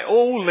 And they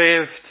all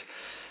lived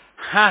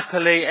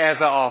happily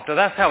ever after.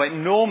 That's how it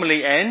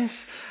normally ends.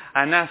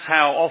 And that's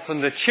how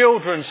often the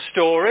children's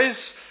stories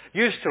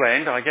used to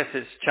end. I guess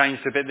it's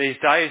changed a bit these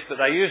days, but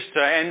they used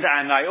to end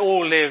and they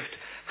all lived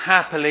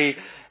happily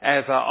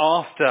ever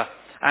after.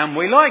 And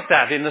we like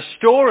that in the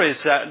stories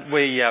that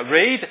we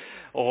read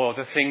or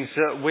the things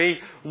that we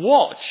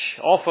watch.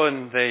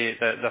 Often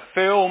the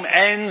film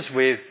ends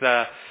with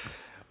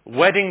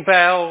wedding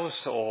bells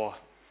or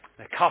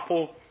the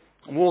couple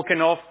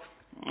walking off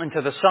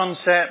into the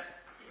sunset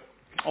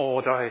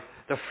or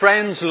the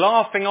friends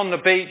laughing on the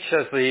beach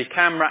as the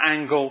camera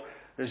angle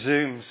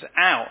zooms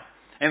out.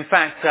 In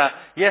fact,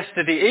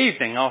 yesterday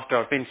evening, after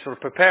I've been sort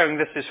of preparing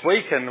this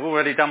week and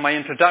already done my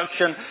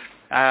introduction,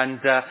 and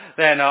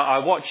then I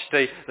watched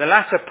the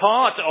latter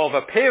part of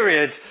a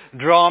period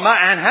drama,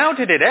 and how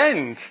did it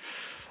end?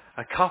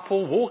 A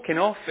couple walking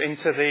off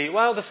into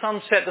the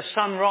sunset, the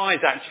sunrise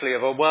actually,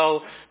 of a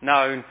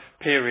well-known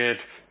period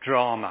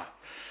drama.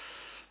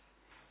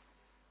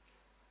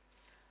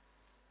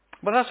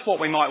 But that's what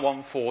we might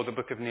want for the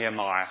book of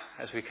Nehemiah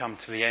as we come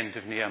to the end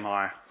of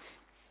Nehemiah.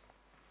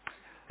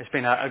 It's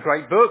been a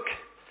great book.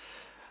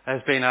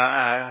 There's been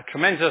a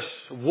tremendous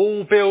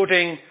wall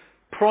building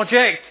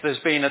project. There's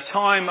been a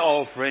time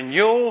of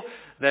renewal.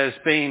 There's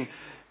been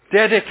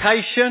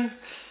dedication.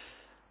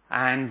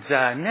 And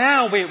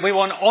now we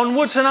want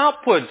onwards and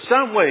upwards,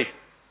 don't we?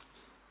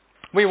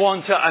 We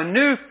want a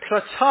new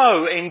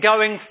plateau in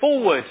going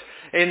forward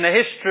in the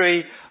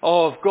history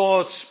of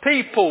God's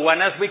people.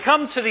 And as we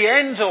come to the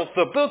end of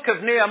the book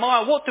of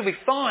Nehemiah, what do we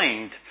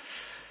find?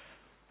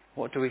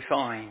 What do we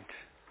find?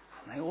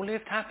 They all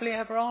lived happily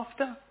ever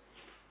after.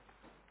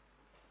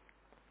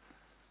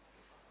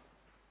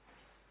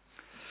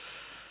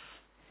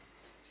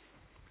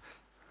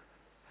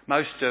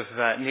 Most of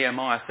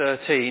Nehemiah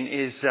 13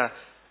 is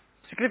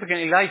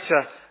significantly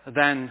later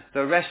than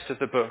the rest of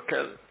the book.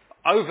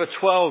 Over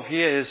 12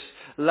 years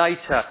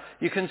later.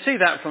 You can see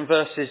that from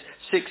verses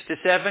 6 to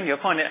 7. You'll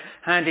find it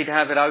handy to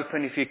have it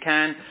open if you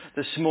can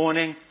this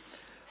morning.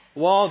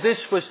 While this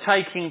was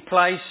taking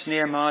place,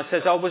 Nehemiah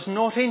says, I was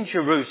not in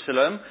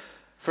Jerusalem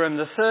from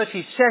the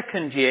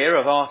 32nd year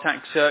of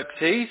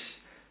Artaxerxes,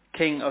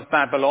 king of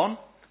Babylon.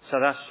 So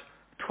that's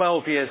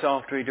 12 years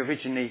after he'd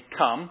originally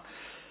come.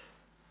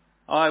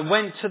 I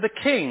went to the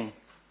king,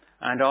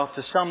 and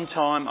after some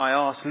time I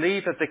asked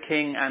leave of the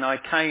king, and I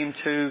came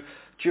to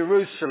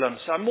Jerusalem.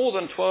 So more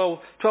than 12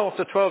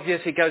 to 12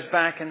 years he goes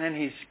back, and then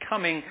he's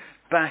coming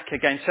back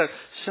again. So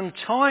some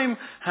time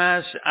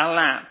has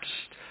elapsed,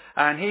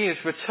 and he is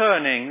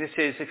returning. This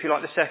is, if you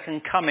like, the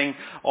second coming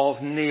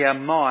of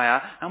Nehemiah.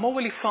 And what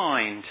will he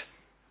find?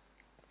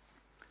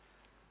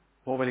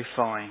 What will he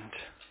find?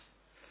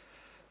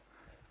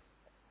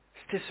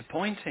 It's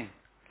disappointing.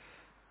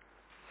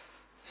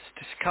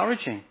 It's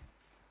discouraging.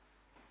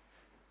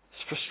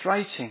 It's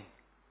frustrating.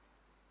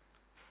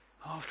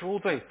 After all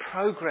the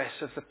progress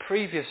of the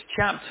previous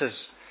chapters,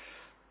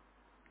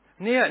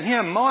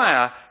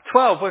 Nehemiah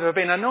 12 would have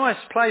been a nice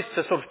place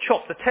to sort of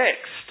chop the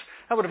text.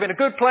 That would have been a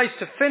good place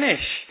to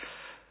finish.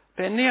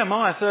 But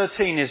Nehemiah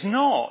 13 is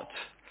not.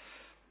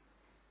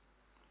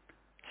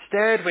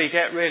 Instead, we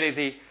get really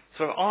the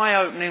sort of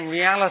eye-opening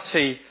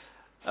reality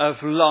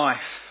of life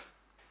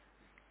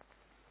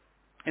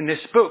in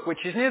this book,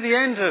 which is near the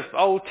end of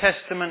Old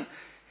Testament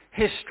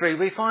history.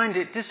 We find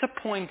it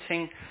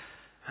disappointing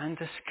and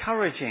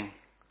discouraging.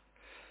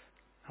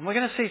 And we're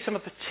going to see some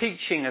of the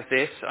teaching of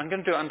this. I'm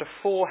going to do it under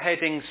 4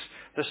 headings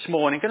this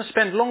morning. I'm going to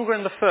spend longer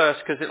in the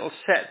first because it'll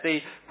set the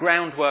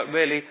groundwork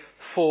really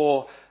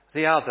for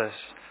the others.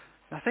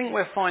 I think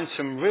we'll find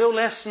some real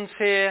lessons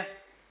here,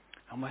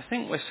 and I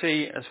think we'll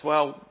see as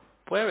well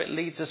where it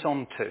leads us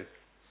on to.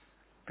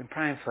 I've been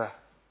praying for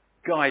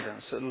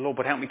guidance that the Lord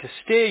would help me to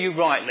steer you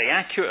rightly,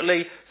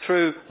 accurately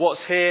through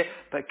what's here,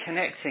 but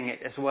connecting it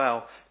as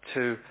well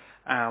to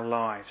our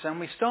lives. And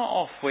we start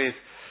off with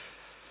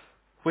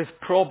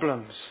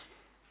problems.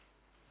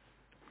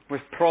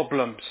 With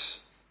problems.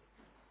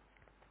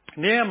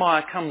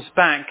 Nehemiah comes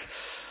back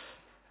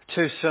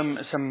to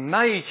some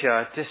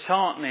major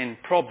disheartening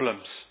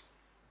problems.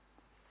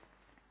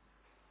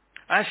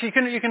 Actually,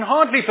 you can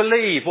hardly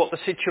believe what the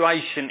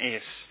situation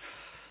is.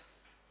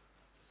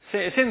 See,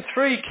 it's in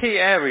 3 key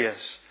areas.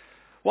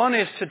 One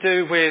is to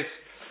do with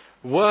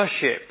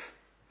worship.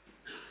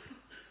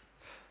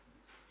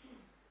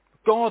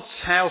 God's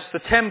house, the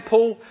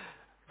temple,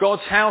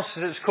 God's house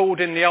as it's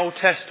called in the Old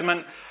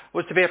Testament,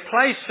 was to be a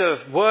place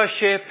of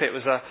worship. It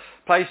was a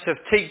place of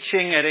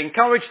teaching. It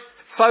encouraged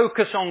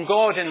focus on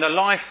God in the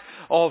life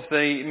of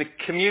the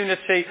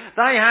community.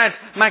 They had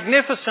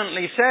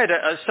magnificently said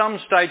at some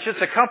stage,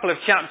 just a couple of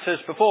chapters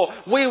before,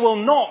 we will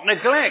not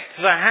neglect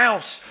the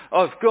house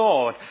of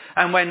God.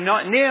 And when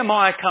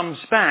Nehemiah comes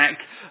back,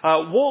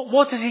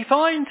 what does he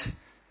find?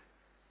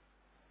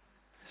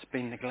 It's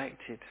been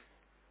neglected.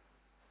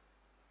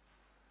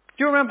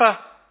 Do you remember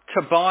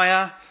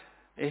Tobiah?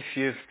 If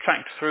you've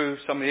tracked through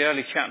some of the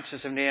early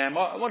chapters of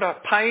Nehemiah, what a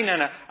pain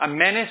and a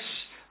menace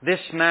this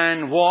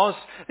man was.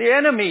 The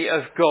enemy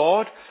of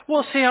God.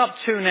 What's he up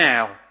to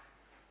now?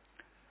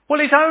 Well,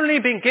 he's only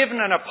been given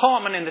an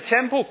apartment in the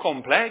temple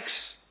complex.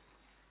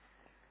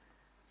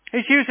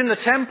 He's using the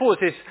temple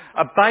as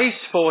a base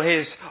for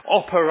his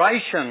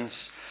operations.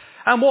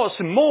 And what's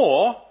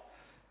more,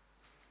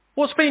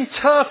 what's been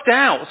turfed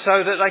out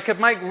so that they could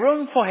make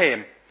room for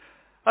him.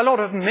 A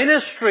lot of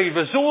ministry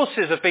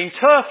resources have been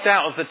turfed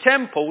out of the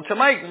temple to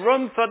make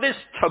room for this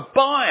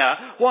Tobiah,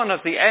 one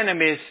of the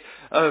enemies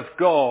of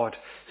God.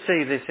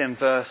 See this in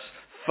verse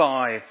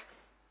 5.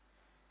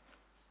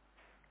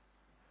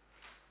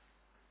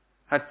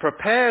 Had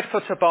prepared for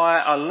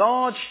Tobiah a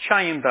large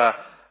chamber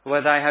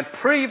where they had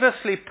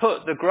previously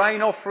put the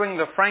grain offering,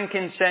 the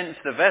frankincense,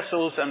 the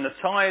vessels and the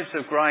tithes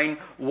of grain,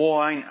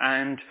 wine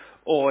and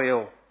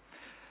oil.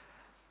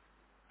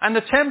 And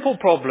the temple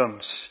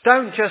problems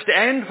don't just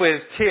end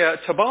with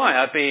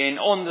Tobiah being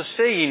on the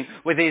scene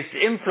with his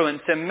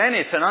influence and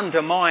menace and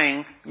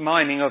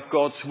undermining of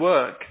God's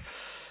work.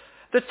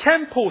 The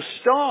temple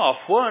staff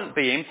weren't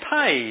being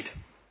paid.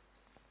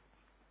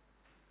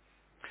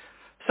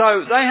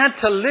 So they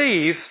had to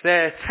leave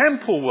their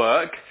temple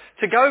work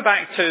to go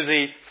back to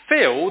the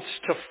fields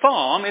to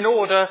farm in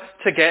order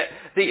to get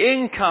the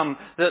income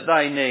that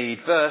they need.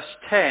 Verse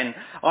 10,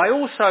 I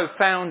also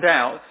found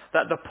out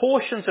that the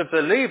portions of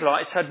the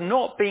Levites had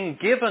not been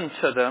given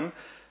to them,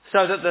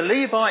 so that the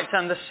Levites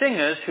and the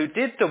singers who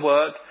did the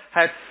work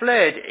had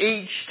fled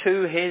each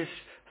to his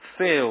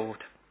field.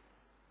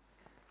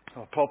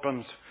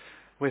 Problems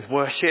with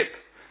worship,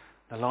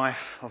 the life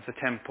of the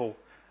temple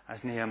as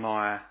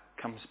Nehemiah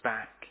comes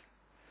back.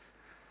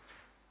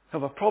 There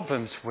were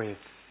problems with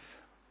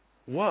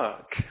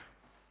work,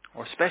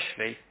 or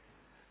especially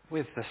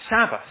with the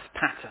Sabbath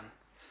pattern.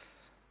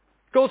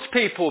 God's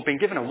people have been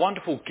given a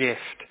wonderful gift.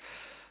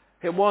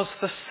 It was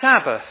the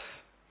Sabbath.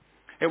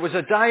 It was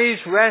a day's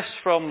rest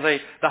from the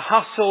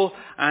hustle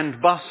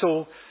and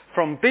bustle,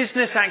 from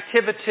business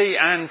activity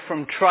and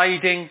from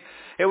trading.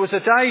 It was a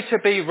day to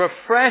be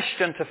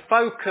refreshed and to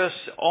focus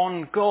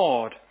on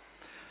God.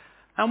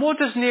 And what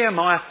does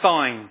Nehemiah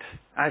find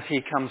as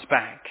he comes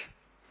back?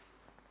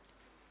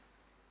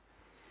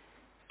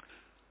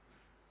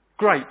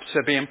 Grapes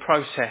are being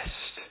processed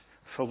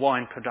for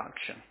wine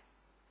production.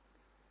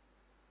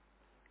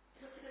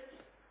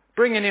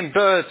 Bringing in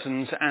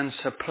burdens and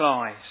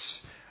supplies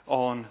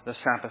on the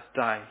Sabbath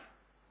day.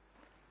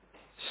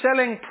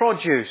 Selling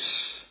produce.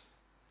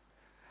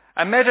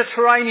 A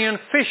Mediterranean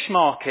fish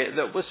market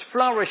that was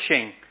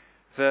flourishing.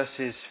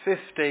 Verses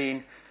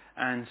 15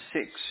 and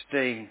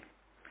 16.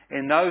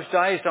 In those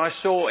days I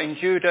saw in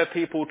Judah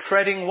people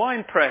treading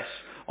winepress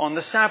on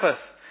the Sabbath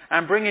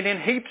and bringing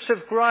in heaps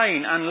of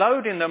grain and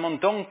loading them on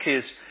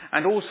donkeys,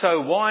 and also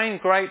wine,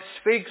 grapes,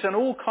 figs and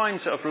all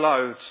kinds of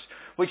loads,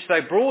 which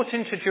they brought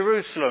into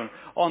Jerusalem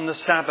on the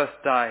Sabbath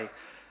day.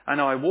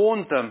 And I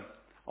warned them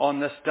on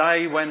this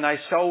day when they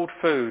sold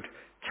food.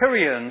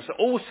 Tyrians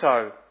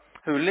also,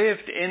 who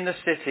lived in the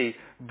city,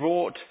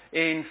 brought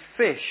in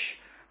fish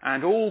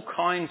and all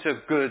kinds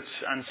of goods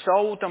and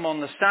sold them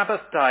on the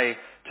Sabbath day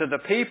to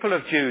the people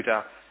of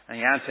Judah. And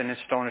he adds in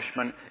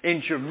astonishment,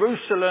 in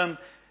Jerusalem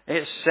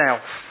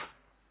itself.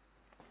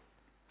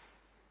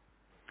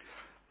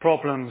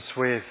 Problems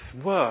with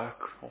work,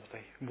 or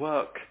the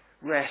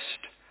work-rest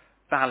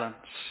balance,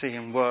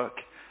 seeing work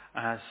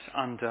as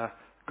under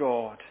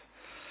God.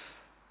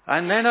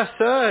 And then a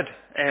third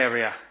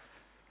area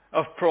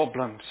of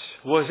problems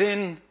was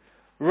in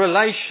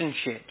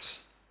relationships.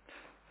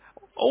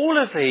 All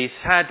of these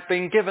had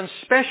been given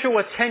special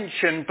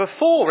attention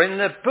before in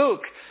the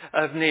book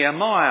of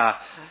Nehemiah.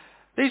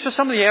 These are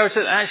some of the areas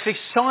that actually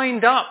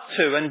signed up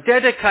to and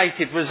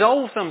dedicated,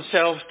 resolved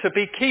themselves to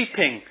be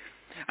keeping.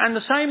 And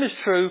the same is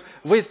true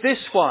with this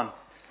one.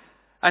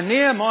 And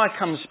Nehemiah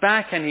comes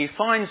back and he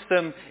finds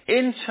them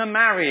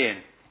intermarrying.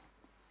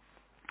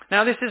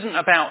 Now this isn't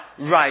about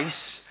race.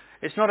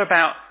 It's not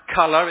about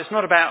colour. It's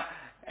not about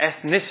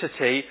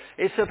ethnicity.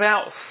 It's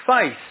about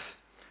faith.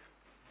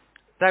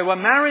 They were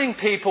marrying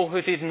people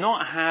who did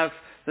not have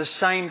the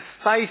same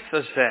faith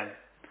as them.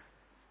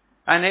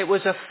 And it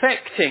was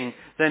affecting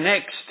the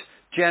next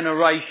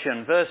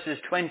generation. Verses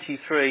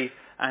 23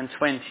 and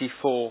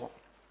 24.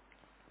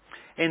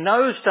 In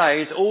those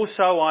days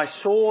also I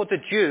saw the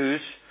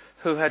Jews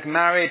who had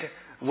married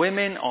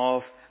women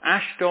of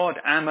Ashdod,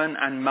 Ammon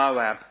and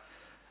Moab.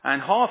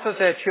 And half of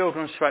their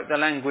children spoke the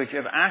language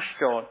of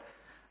Ashdod,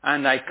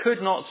 and they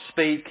could not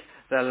speak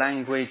the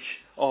language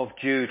of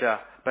Judah,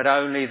 but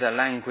only the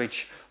language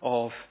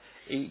of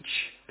each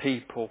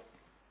people.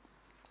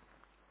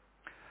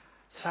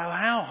 So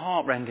how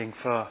heartrending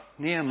for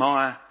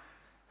Nehemiah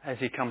as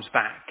he comes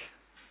back.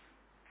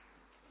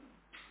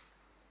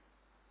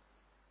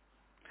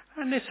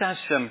 And this has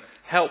some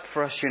help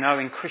for us,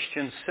 in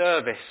Christian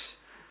service.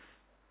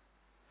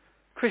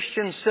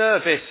 Christian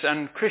service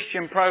and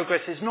Christian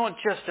progress is not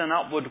just an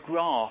upward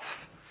graph.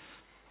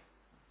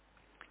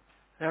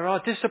 There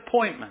are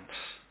disappointments.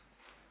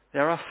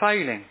 There are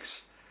failings.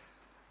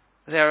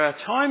 There are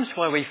times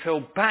where we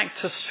feel back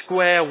to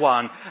square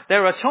one.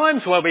 There are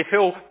times where we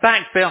feel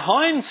back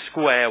behind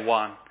square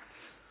one.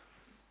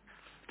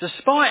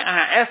 Despite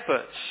our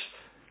efforts,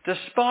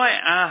 despite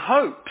our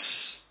hopes,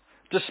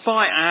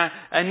 despite our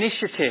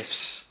initiatives.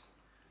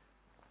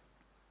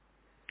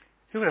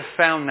 You would have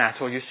found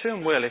that, or you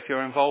soon will if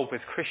you're involved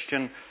with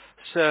Christian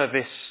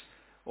service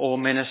or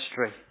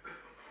ministry.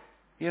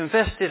 You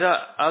invested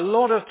a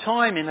lot of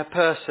time in a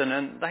person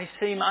and they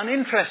seem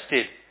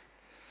uninterested.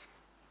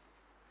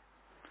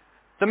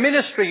 The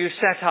ministry you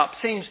set up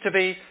seems to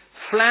be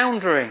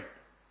floundering.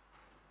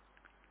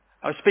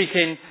 I was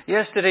speaking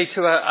yesterday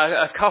to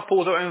a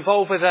couple that were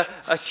involved with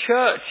a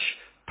church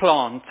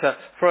plant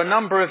for a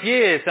number of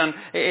years, and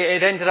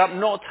it ended up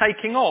not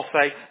taking off.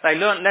 They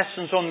learnt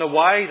lessons on the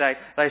way.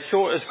 They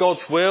saw it as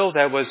God's will.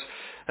 There was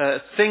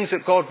things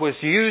that God was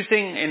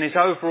using in his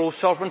overall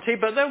sovereignty,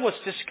 but there was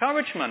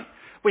discouragement.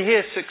 We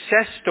hear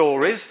success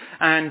stories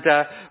and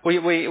we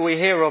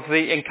hear of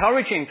the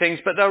encouraging things,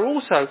 but there are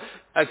also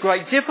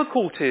great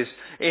difficulties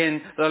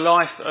in the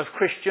life of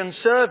Christian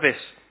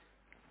service.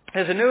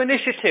 There's a new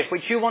initiative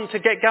which you want to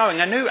get going,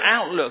 a new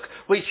outlook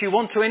which you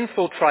want to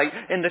infiltrate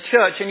in the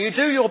church, and you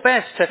do your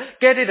best to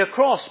get it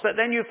across, but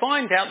then you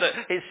find out that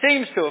it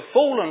seems to have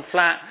fallen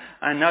flat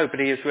and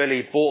nobody has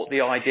really bought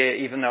the idea,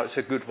 even though it's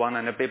a good one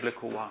and a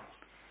biblical one.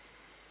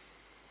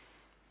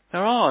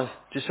 There are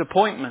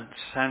disappointments,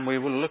 and we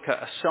will look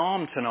at a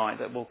psalm tonight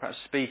that will perhaps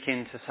speak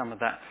into some of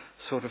that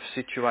sort of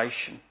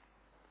situation.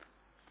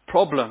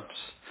 Problems.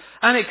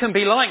 And it can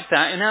be like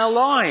that in our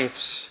lives.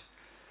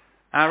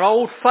 Our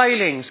old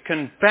failings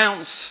can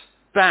bounce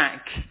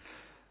back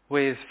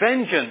with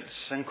vengeance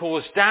and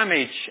cause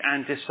damage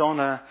and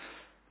dishonour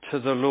to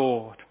the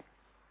Lord.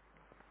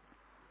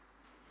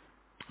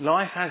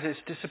 Life has its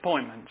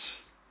disappointments.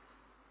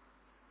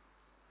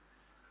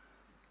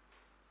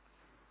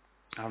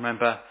 I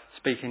remember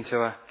speaking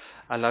to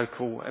a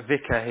local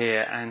vicar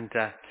here, and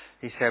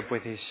he said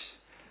with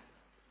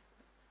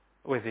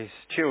his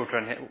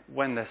children,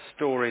 when the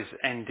stories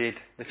ended,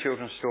 the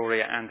children's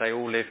story, and they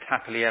all lived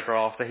happily ever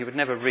after, he would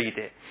never read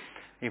it.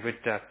 He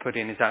would put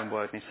in his own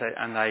word, and he said,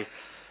 and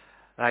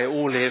they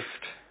all lived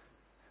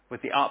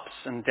with the ups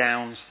and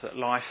downs that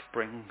life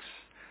brings,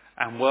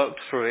 and worked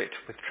through it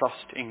with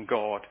trust in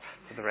God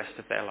for the rest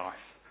of their life.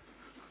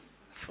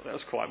 I thought that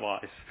was quite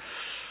wise.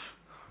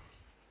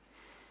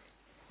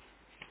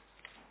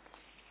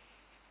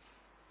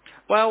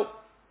 Well,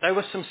 there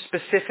were some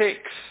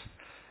specifics,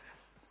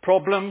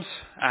 problems,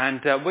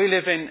 and we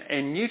live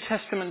in New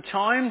Testament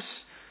times.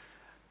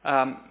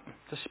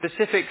 The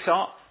specifics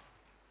are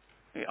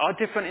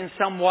different in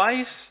some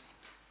ways,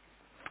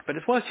 but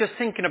it's worth just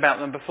thinking about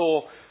them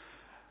before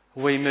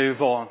we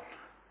move on.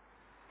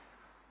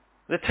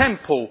 The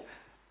temple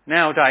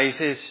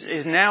nowadays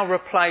is now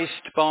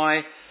replaced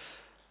by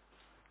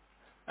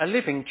a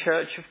living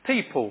church of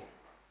people.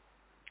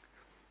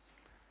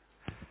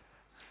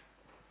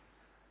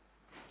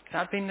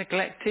 Has that been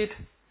neglected?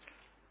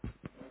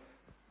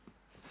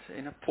 It's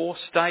in a poor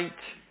state.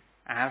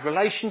 Our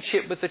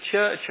relationship with the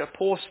church, a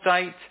poor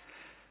state.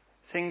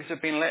 Things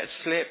have been let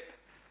slip.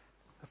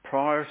 The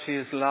priority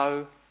is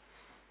low.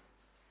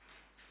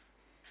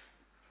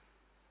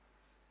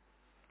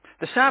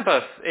 The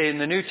Sabbath in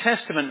the New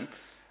Testament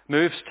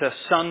moves to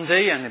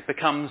Sunday and it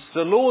becomes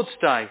the Lord's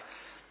Day.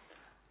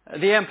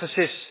 The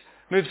emphasis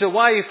moves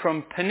away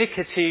from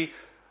pernickety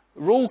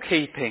rule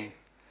keeping,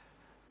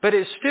 but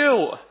it's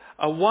still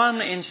a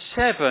 1 in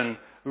 7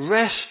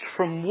 rest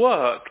from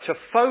work to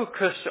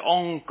focus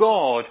on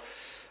God,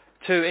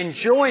 to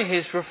enjoy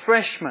his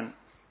refreshment.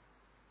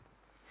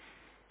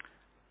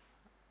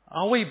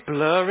 Are we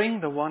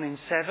blurring the 1 in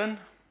 7?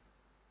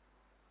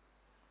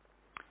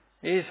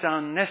 Is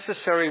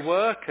unnecessary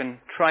work and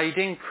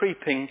trading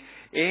creeping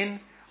in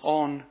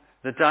on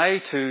the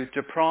day to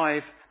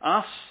deprive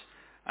us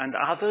and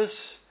others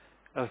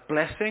of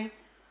blessing?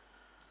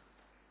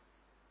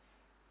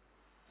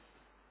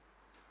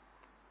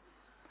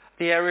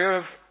 The area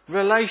of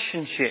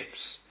relationships,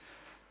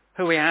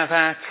 who we have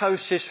our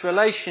closest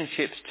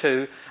relationships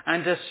to,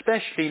 and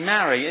especially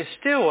marry, is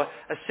still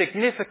a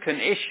significant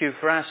issue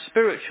for our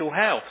spiritual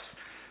health.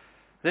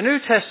 The New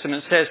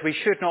Testament says we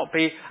should not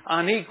be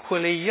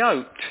unequally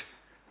yoked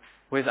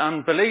with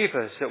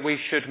unbelievers, that we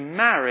should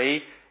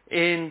marry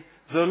in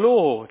the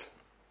Lord.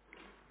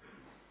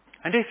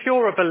 And if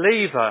you're a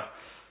believer,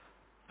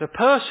 the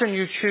person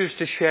you choose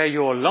to share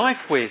your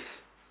life with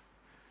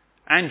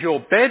and your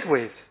bed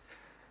with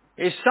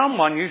is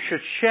someone you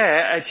should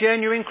share a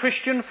genuine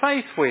Christian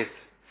faith with.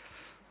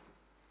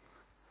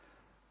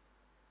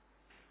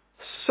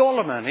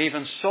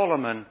 Even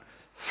Solomon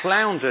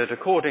floundered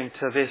according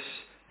to this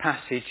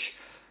passage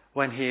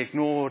when he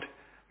ignored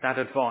that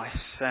advice,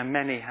 and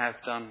many have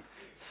done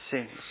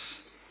since.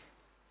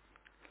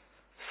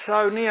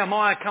 So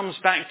Nehemiah comes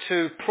back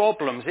to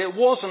problems. It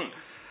wasn't,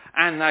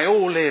 and they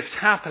all lived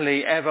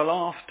happily ever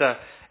after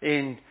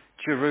in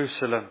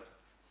Jerusalem.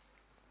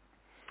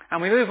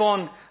 And we move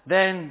on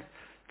then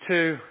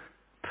to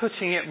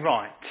putting it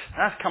right.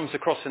 That comes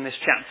across in this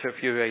chapter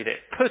if you read it.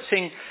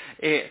 Putting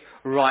it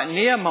right.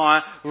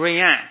 Nehemiah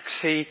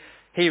reacts.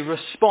 He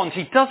responds.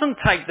 He doesn't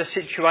take the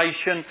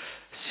situation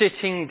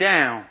sitting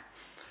down.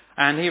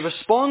 And he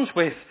responds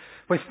with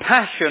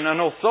passion and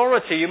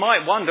authority. You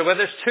might wonder whether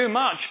there's too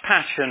much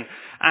passion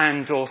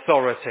and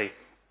authority.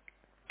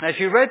 As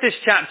you read this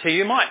chapter,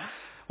 you might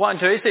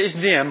wonder, is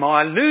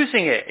Nehemiah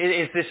losing it?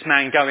 Is this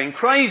man going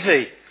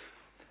crazy?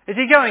 Is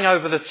he going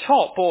over the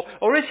top,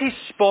 or is he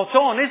spot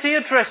on? Is he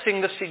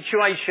addressing the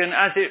situation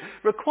as it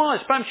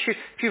requires? Perhaps if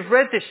you've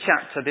read this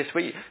chapter this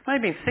week, you may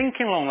have been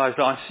thinking along those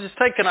lines. It's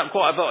taken up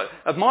quite a lot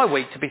of my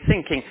week to be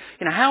thinking,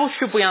 how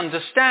should we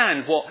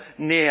understand what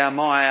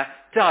Nehemiah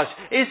does?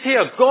 Is he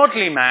a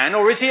godly man,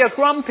 or is he a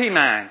grumpy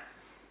man?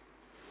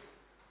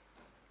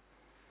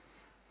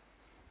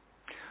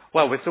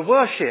 Well, with the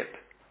worship,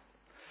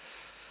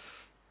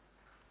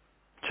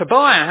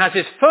 Tobiah has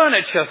his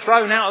furniture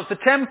thrown out of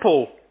the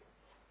temple.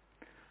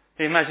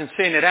 You imagine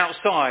seeing it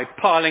outside,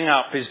 piling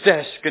up, his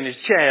desk and his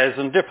chairs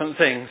and different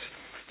things.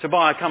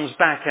 Tobiah comes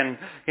back and,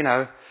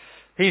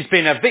 he's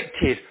been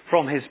evicted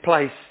from his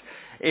place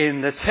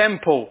in the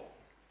temple.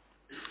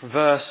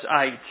 Verse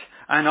 8,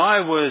 and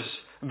I was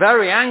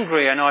very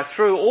angry and I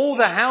threw all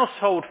the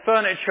household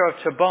furniture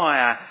of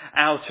Tobiah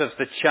out of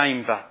the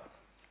chamber.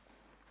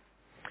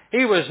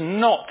 He was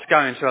not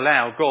going to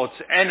allow God's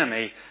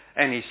enemy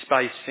any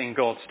space in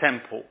God's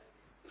temple.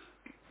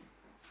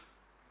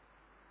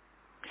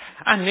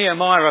 And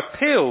Nehemiah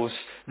appeals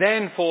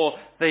then for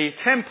the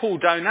temple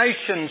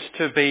donations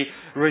to be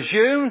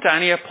resumed,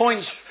 and he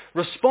appoints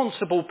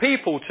responsible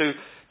people to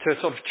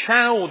sort of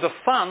channel the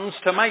funds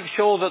to make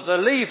sure that the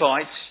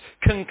Levites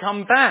can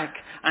come back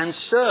and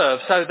serve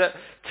so that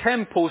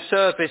temple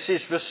service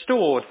is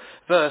restored.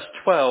 Verse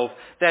 12,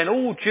 then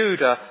all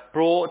Judah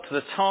brought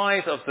the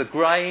tithe of the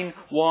grain,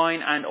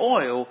 wine and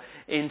oil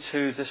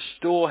into the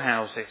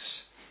storehouses.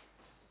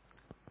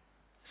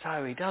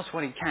 So he does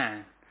what he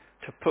can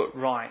to put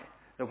right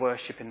the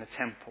worship in the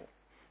temple.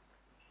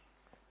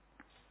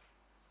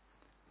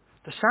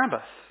 The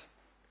Sabbath,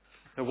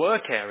 the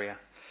work area.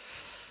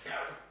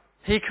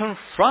 He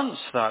confronts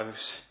those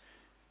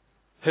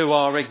who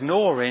are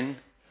ignoring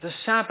the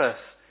Sabbath.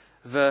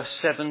 Verse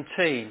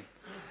 17.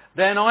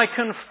 Then I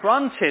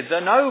confronted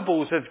the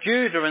nobles of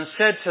Judah and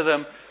said to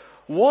them,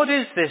 what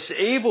is this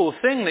evil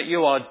thing that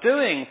you are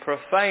doing,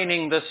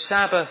 profaning the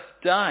Sabbath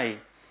day?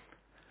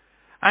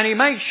 And he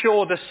makes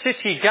sure the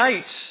city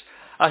gates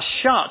are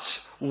shut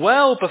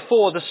well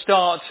before the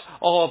start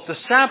of the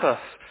Sabbath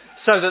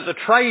so that the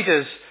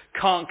traders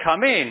can't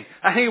come in.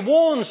 And he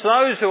warns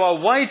those who are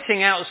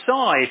waiting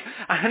outside,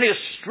 and it's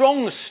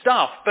strong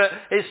stuff, but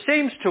it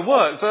seems to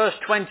work. Verse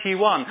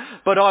 21,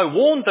 but I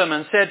warned them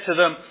and said to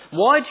them,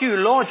 why do you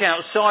lodge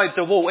outside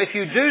the wall? If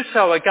you do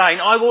so again,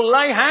 I will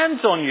lay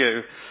hands on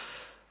you.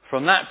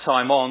 From that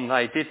time on,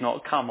 they did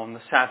not come on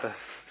the Sabbath.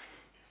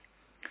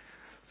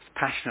 It's a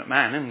passionate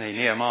man, isn't he,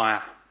 Nehemiah?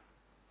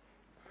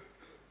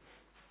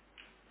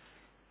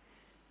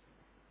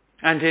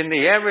 And in the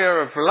area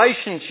of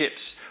relationships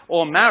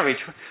or marriage,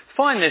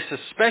 find this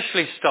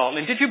especially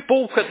startling. Did you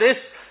balk at this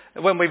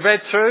when we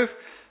read through?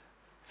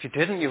 If you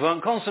didn't, you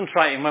weren't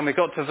concentrating when we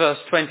got to verse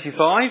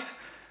 25.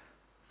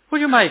 What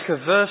do you make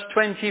of verse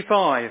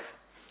 25?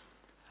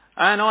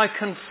 And I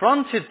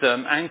confronted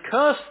them and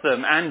cursed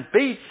them and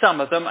beat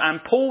some of them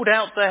and pulled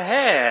out the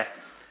hair.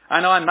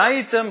 And I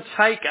made them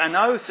take an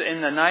oath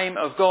in the name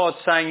of God,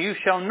 saying, you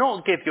shall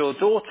not give your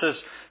daughters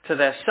to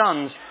their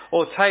sons,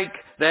 or take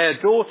their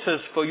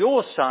daughters for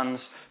your sons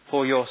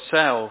for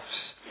yourselves.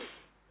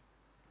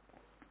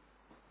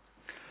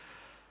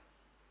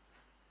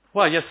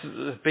 Well, yes,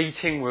 the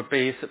beating would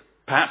be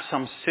perhaps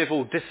some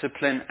civil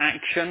discipline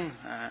action,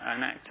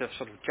 an act of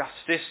sort of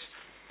justice.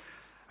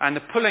 And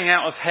the pulling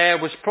out of hair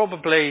was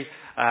probably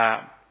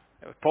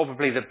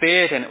the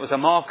beard, and it was a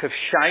mark of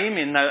shame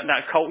in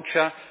that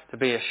culture to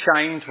be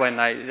ashamed when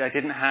they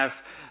didn't have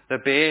the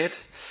beard.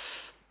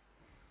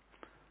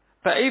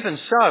 But even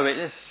so, it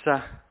is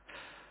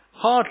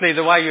hardly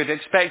the way you'd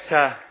expect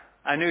a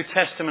New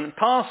Testament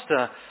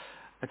pastor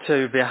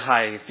to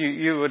behave.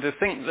 You would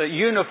think that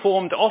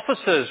uniformed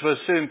officers would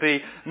soon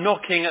be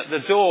knocking at the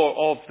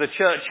door of the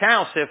church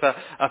house if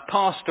a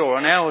pastor or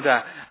an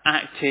elder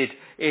acted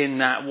in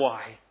that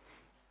way.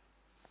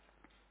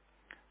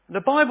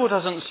 The Bible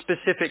doesn't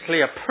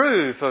specifically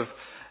approve of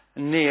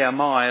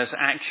Nehemiah's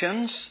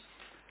actions,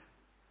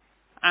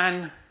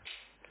 and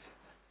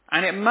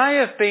it may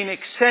have been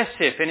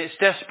excessive in its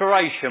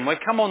desperation. We'll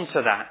come on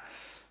to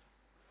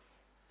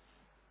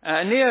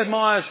that.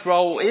 Nehemiah's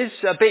role is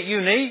a bit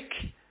unique,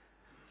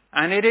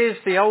 and it is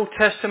the Old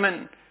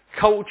Testament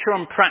culture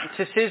and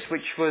practices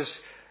which was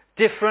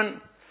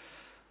different.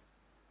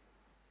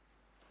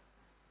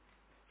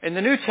 In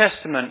the New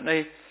Testament,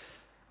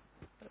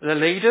 the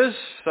leaders,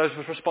 those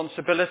with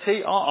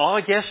responsibility,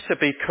 are yes, to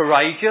be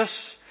courageous,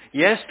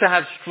 yes, to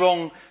have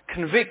strong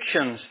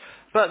convictions,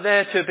 but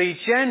they're to be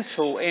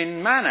gentle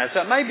in manner.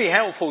 So it may be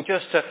helpful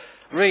just to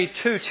read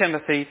 2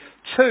 Timothy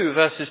 2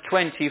 verses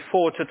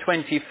 24 to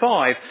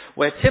 25,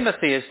 where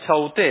Timothy is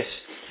told this,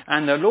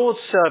 And the Lord's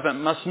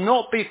servant must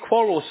not be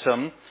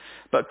quarrelsome,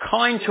 but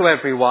kind to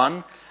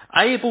everyone,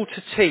 able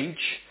to teach,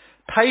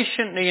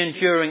 patiently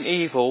enduring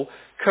evil,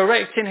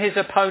 correcting his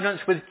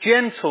opponents with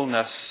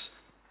gentleness.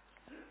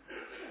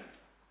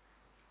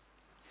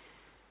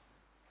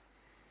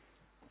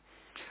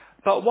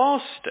 But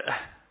whilst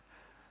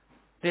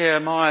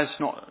Nehemiah is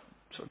not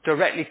sort of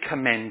directly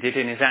commended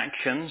in his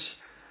actions,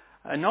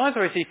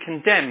 neither is he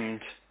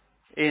condemned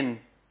in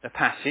the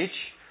passage.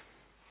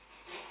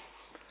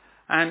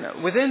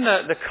 And within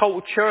the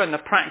culture and the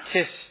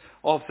practice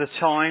of the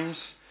times,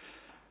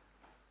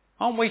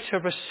 aren't we to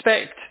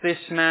respect this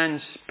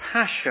man's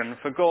passion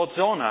for God's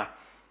honour?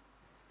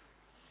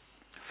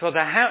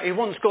 He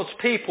wants God's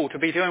people to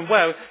be doing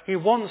well. He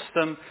wants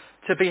them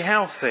to be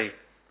healthy.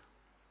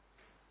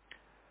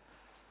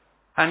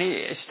 And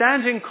it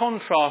stands in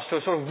contrast to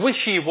a sort of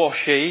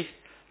wishy-washy,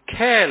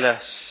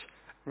 careless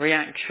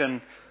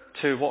reaction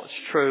to what's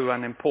true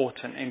and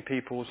important in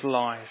people's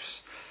lives.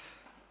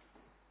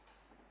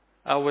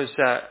 I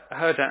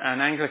heard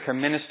an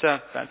Anglican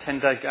minister about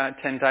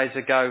 10 days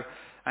ago,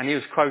 and he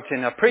was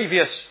quoting a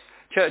previous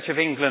Church of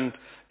England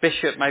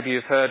bishop, maybe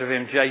you've heard of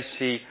him,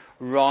 J.C.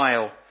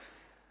 Ryle.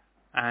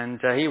 And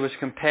he was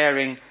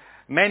comparing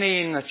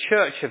many in the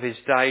church of his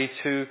day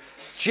to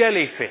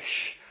jellyfish.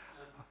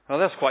 Well,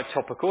 that's quite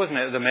topical, isn't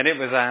it, at the minute,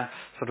 with our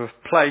sort of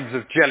plagues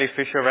of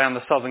jellyfish around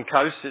the southern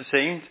coast, it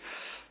seemed.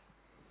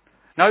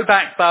 No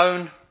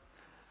backbone,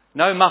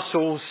 no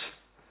muscles,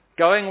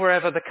 going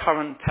wherever the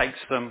current takes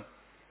them,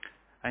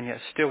 and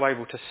yet still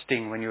able to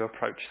sting when you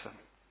approach them.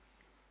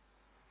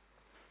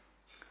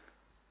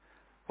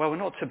 Well, we're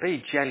not to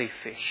be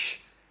jellyfish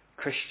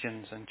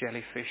Christians and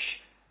jellyfish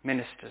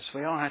ministers.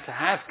 We are to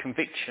have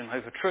conviction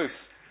over truth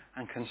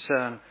and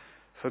concern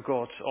for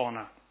God's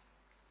honour.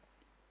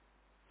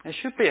 There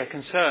should be a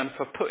concern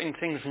for putting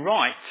things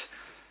right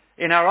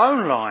in our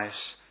own lives.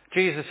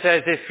 Jesus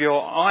says, if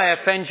your eye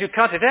offends you,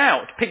 cut it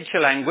out. Picture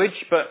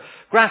language, but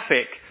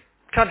graphic.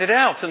 Cut it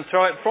out and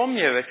throw it from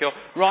you. If your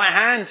right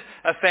hand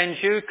offends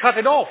you, cut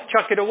it off,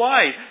 chuck it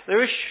away.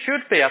 There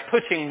should be a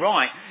putting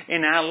right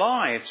in our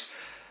lives.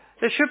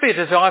 There should be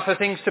a desire for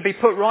things to be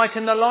put right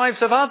in the lives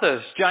of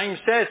others. James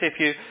says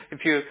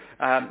if you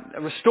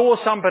restore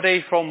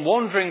somebody from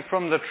wandering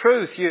from the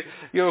truth,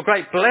 you're a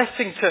great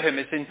blessing to him.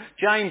 It's in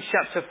James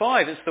chapter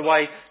 5. It's the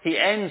way he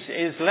ends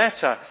his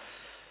letter.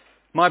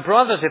 My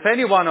brothers, if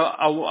anyone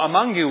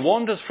among you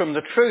wanders from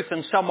the truth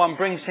and someone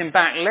brings him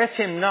back, let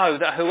him know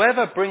that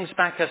whoever brings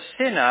back a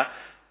sinner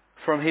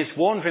from his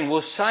wandering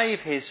will save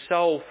his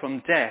soul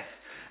from death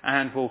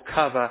and will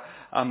cover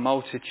a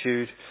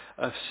multitude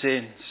of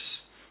sins.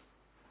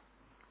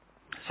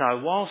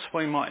 So whilst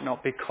we might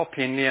not be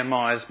copying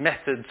Nehemiah's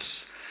methods,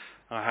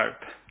 I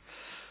hope,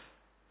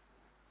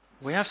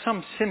 we have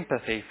some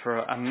sympathy for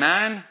a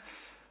man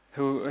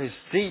who is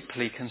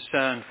deeply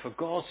concerned for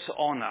God's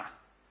honour,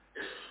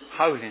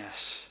 holiness,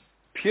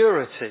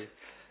 purity,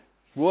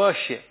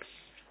 worship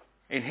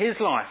in his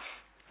life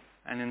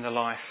and in the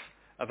life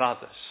of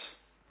others.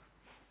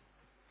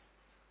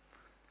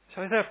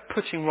 So is there a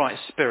putting right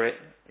spirit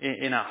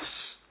in us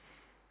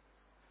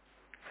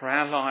for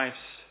our lives,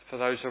 for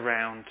those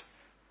around,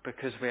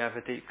 because we have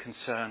a deep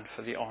concern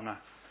for the honour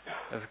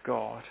of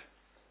God?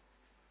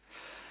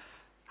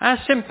 Our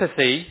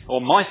sympathy,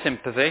 or my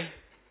sympathy,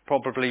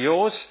 probably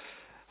yours,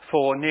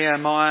 for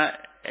Nehemiah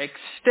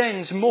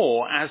extends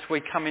more as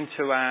we come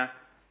into our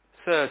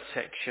third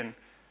section,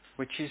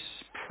 which is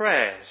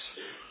prayers.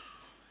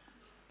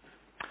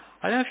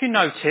 I don't know if you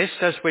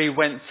noticed as we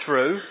went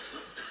through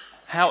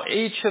how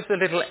each of the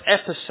little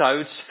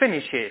episodes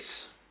finishes.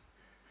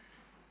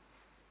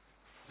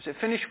 Was it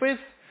finished with?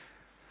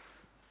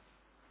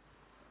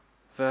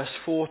 Verse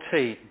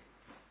 14.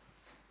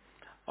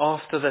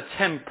 After the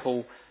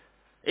temple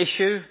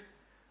issue,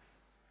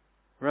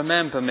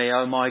 remember me,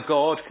 O my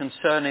God,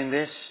 concerning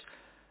this,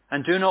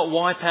 and do not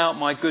wipe out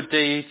my good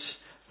deeds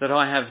that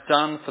I have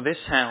done for this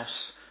house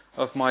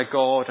of my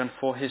God and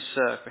for his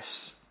service.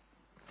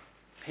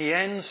 He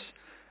ends,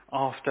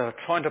 after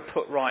trying to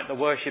put right the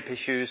worship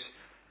issues,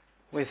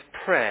 with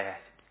prayer.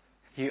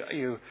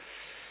 You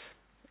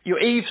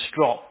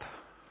eavesdrop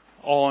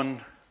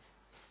on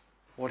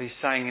what he's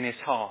saying in his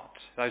heart.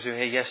 Those who were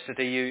here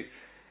yesterday,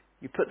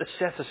 you put the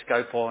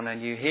stethoscope on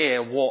and you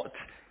hear what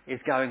is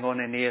going on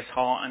in his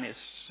heart, and it's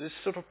this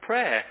sort of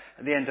prayer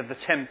at the end of the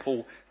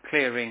temple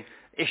clearing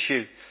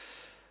issue.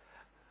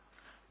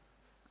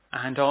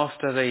 And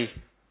after the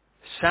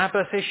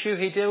Sabbath issue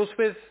he deals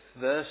with,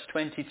 verse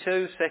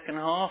 22, second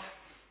half,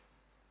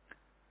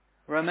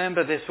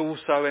 remember this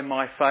also in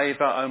my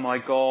favour, O my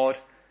God,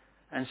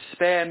 and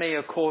spare me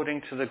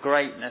according to the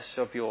greatness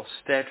of your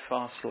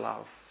steadfast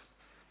love.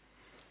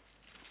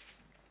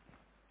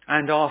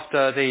 And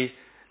after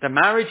the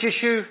marriage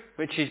issue,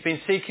 which he's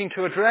been seeking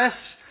to address,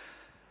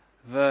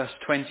 verse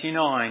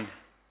 29,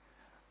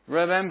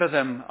 remember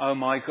them, O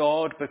my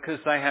God, because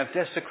they have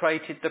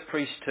desecrated the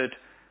priesthood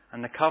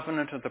and the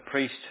covenant of the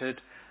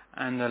priesthood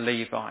and the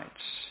Levites.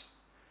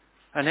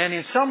 And then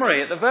in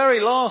summary, at the very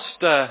last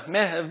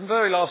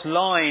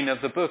line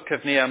of the book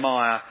of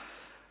Nehemiah,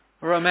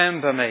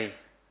 Remember me,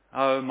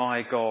 O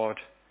my God,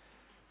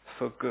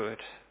 for good.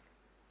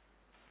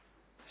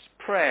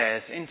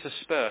 Prayers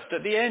interspersed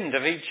at the end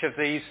of each of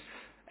these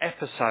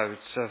episodes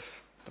of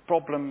the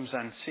problems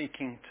and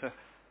seeking to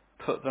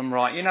put them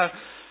right. You know,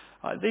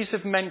 these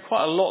have meant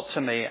quite a lot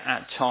to me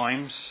at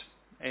times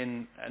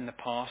in the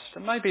past,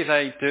 and maybe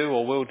they do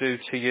or will do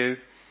to you.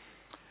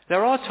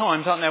 There are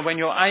times, aren't there, when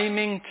you're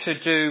aiming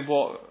to do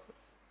what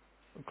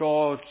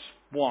God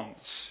wants,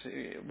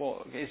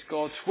 what is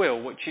God's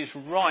will, which is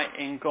right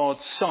in God's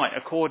sight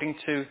according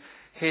to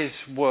His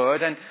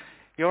word, and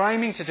you're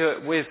aiming to do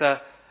it with a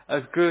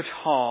good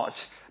heart,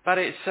 but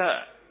it's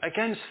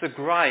against the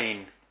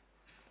grain,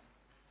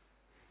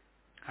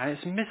 and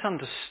it's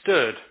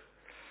misunderstood,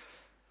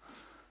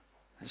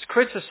 it's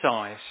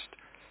criticised,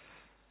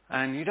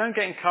 and you don't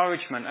get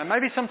encouragement, and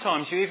maybe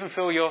sometimes you even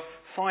feel you're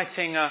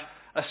fighting a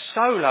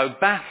solo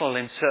battle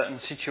in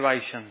certain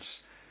situations.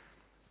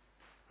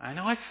 And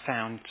I've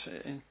found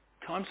in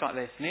times like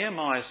this,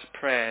 Nehemiah's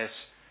prayers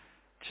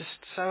just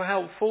so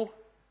helpful.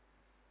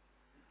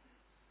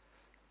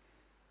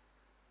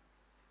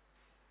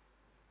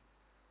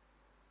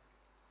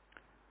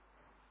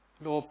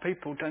 Lord,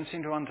 people don't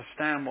seem to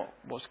understand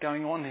what's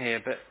going on here,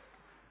 but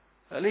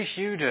at least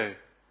you do.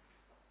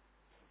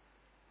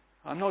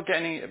 I'm not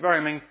getting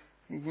very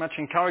much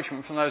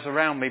encouragement from those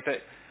around me,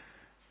 but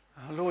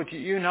Lord,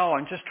 you know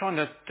I'm just trying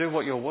to do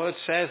what your word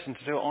says and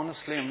to do it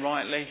honestly and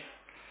rightly.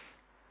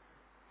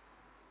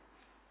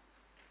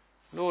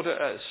 Lord,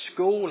 at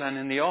school and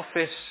in the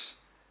office,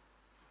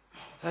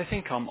 they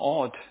think I'm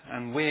odd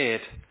and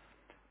weird,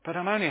 but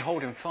I'm only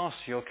holding fast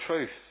to your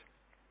truth.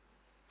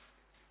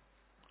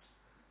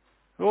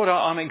 Lord,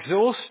 I'm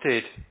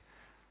exhausted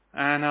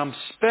and I'm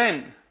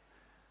spent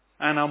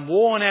and I'm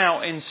worn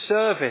out in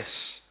service.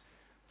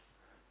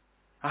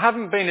 I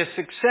haven't been as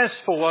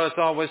successful as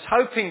I was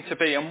hoping to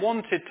be and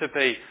wanted to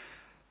be.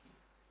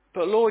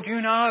 But Lord, you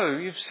know,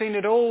 you've seen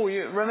it all.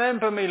 You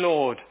remember me,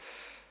 Lord.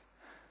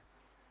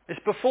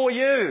 It's before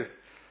you.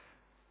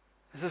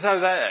 It's as though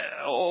that,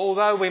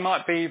 although we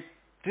might be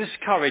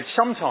discouraged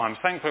sometimes,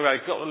 thankfully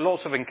we've got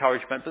lots of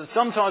encouragement, but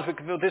sometimes we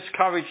can feel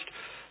discouraged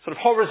sort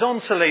of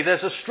horizontally.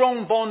 There's a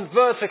strong bond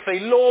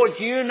vertically. Lord,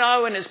 you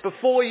know, and it's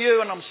before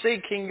you, and I'm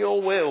seeking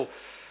your will.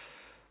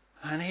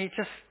 And he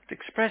just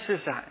expresses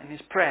that in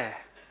his prayer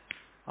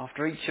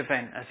after each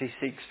event as he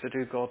seeks to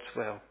do God's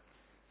will.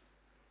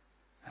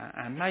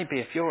 And maybe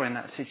if you're in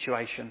that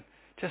situation,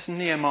 just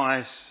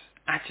Nehemiah's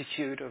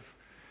attitude of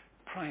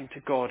praying to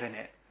God in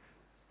it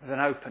with an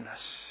openness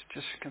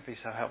just can be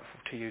so helpful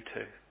to you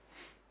too.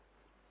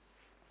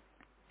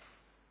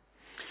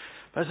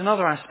 There's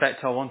another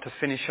aspect I want to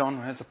finish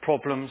on. There's the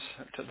problems,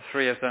 to the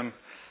three of them,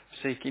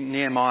 seeking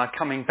Nehemiah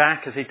coming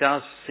back as he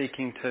does,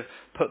 seeking to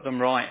put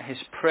them right. His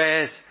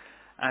prayers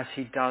as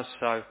he does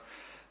so.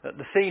 That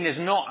the scene is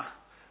not,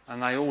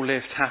 and they all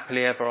lived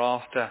happily ever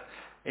after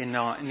in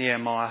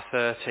Nehemiah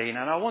 13.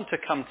 And I want to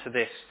come to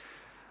this.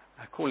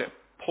 I call it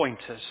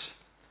pointers.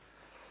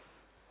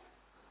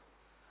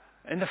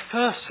 In the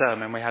first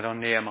sermon we had on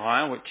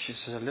Nehemiah, which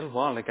is a little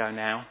while ago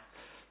now,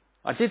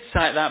 I did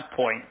say at that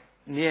point,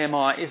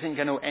 Nehemiah isn't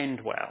going to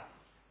end well.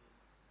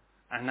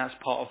 And that's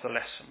part of the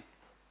lesson.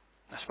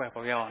 That's where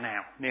we are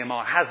now.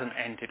 Nehemiah hasn't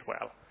ended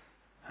well.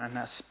 And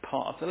that's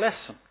part of the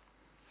lesson.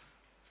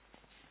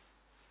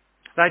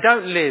 They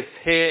don't live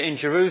here in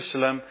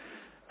Jerusalem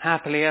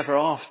happily ever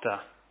after,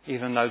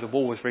 even though the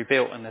wall was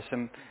rebuilt and there's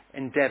some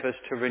endeavours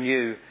to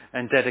renew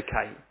and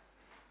dedicate.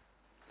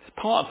 It's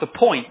part of the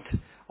point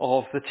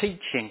of the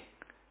teaching.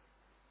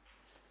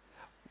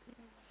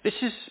 This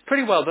is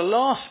pretty well the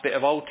last bit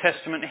of Old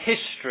Testament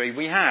history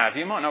we have.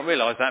 You might not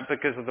realise that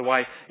because of the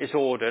way it's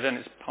ordered and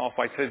it's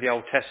halfway through the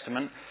Old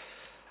Testament.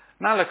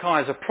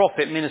 Malachi as a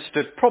prophet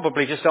ministered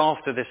probably just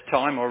after this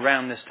time or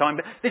around this time,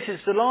 but this is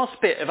the last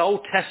bit of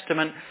Old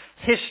Testament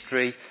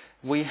history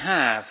we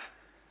have.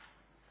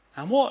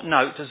 And what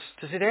note does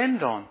it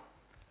end on?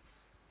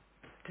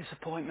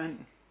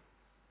 Disappointment,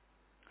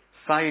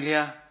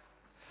 failure,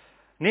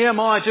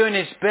 Nehemiah doing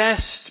his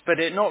best, but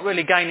it not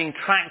really gaining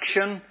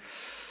traction.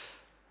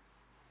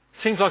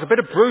 Seems like a bit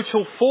of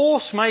brutal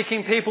force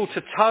making people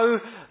to toe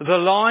the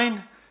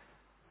line,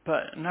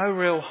 but no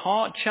real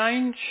heart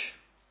change.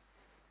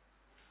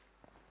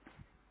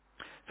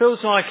 Feels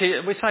like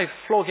we say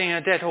flogging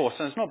a dead horse,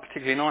 and it's not a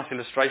particularly nice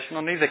illustration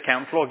on either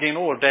count, flogging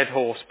or a dead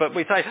horse, but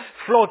we say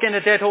flogging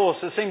a dead horse,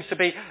 there seems to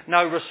be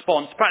no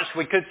response. Perhaps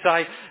we could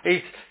say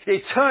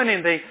he's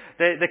turning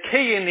the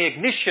key in the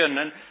ignition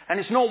and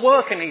it's not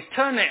working. He's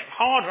turning it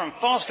harder and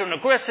faster and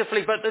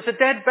aggressively, but there's a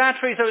dead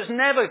battery, so it's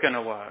never going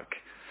to work.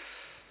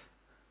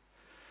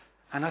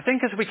 And I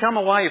think as we come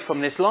away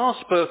from this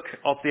last book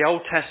of the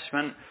Old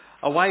Testament,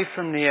 away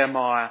from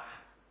Nehemiah,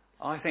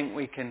 I think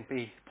we can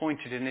be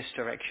pointed in this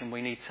direction.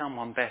 We need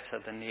someone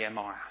better than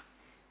Nehemiah.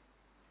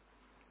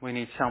 We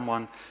need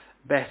someone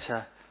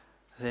better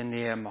than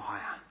Nehemiah.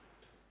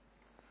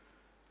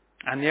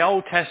 And the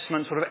Old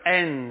Testament sort of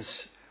ends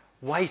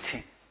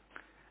waiting,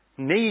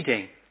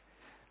 needing,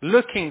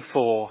 looking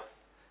for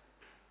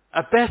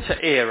a better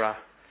era,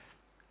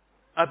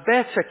 a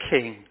better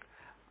king,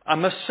 a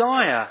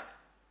Messiah.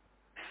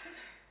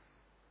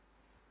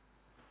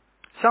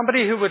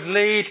 Somebody who would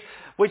lead,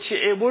 which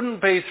it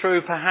wouldn't be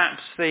through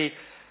perhaps the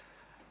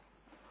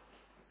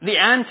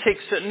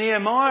antics that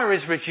Nehemiah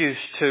is reduced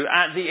to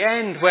at the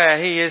end,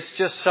 where he is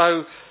just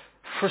so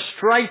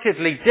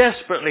frustratedly,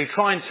 desperately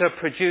trying to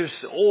produce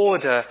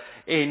order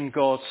in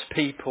God's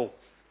people.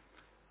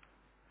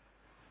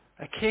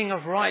 A king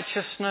of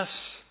righteousness,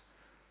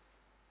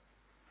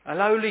 a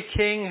lowly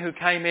king who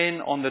came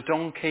in on the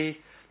donkey,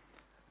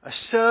 a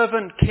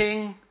servant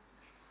king,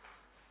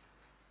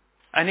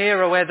 an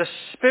era where the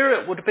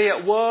Spirit would be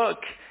at work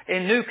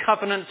in New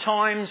Covenant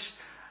times,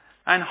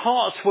 and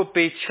hearts would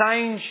be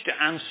changed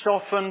and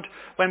softened,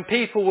 when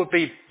people would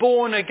be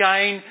born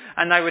again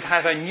and they would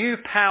have a new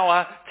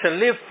power to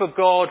live for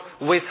God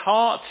with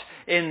heart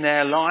in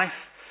their life.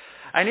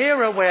 An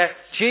era where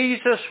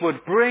Jesus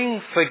would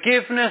bring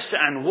forgiveness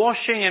and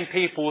washing in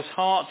people's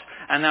hearts,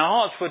 and their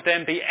hearts would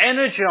then be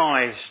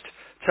energized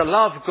to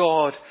love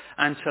God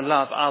and to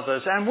love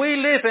others. And we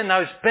live in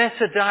those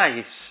better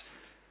days.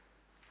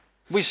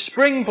 We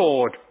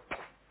springboard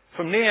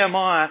from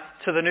Nehemiah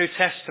to the New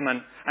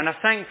Testament and are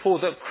thankful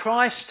that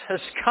Christ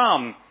has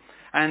come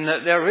and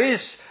that there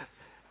is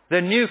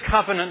the new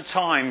covenant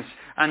times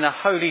and the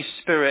Holy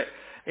Spirit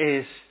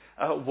is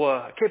at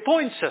work. It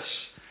points us.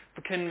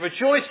 We can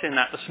rejoice in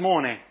that this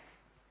morning.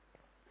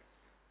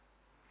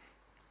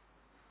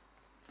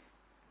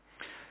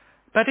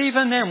 But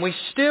even then, we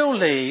still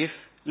live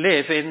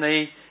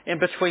in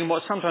between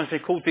what sometimes we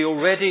call the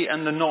already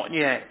and the not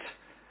yet.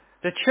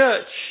 The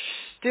church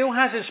still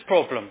has its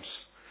problems.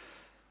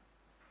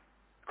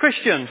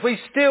 Christians, we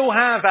still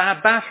have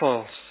our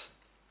battles.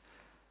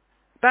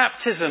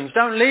 Baptisms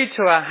don't lead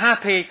to a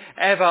happy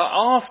ever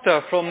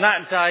after from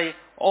that day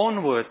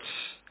onwards.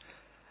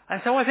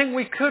 And so I think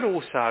we could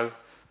also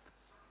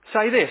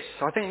say this.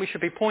 I think we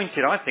should be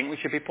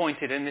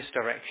pointed in this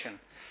direction.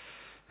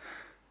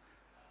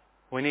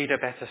 We need a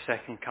better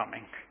second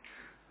coming.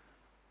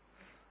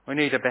 We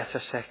need a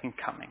better second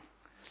coming.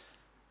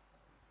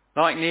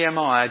 Like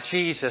Nehemiah,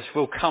 Jesus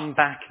will come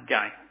back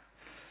again.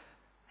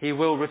 He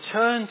will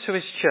return to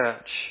his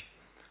church.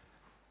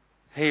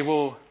 He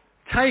will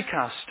take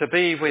us to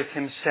be with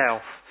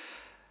himself.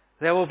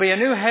 There will be a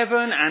new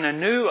heaven and a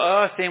new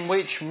earth in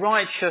which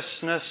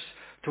righteousness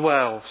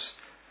dwells.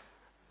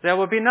 There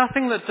will be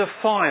nothing that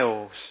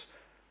defiles.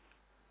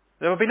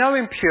 There will be no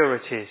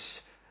impurities.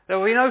 There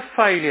will be no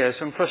failures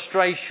and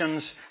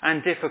frustrations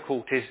and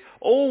difficulties.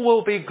 All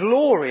will be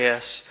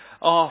glorious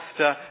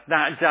after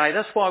that day.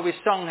 That's why we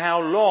sung How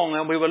Long,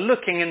 and we were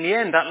looking in the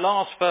end, that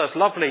last verse,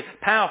 lovely,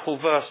 powerful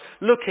verse,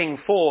 looking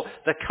for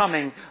the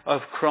coming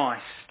of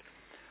Christ.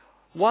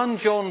 1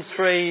 John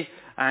 3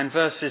 and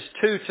verses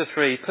 2 to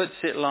 3 puts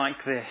it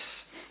like this.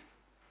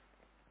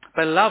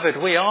 Beloved,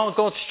 we are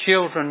God's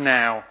children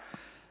now,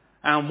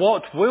 and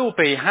what will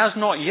be has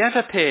not yet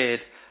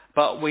appeared,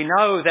 but we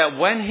know that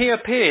when he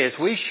appears,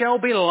 we shall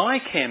be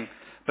like him,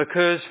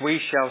 because we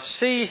shall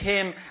see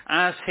him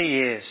as he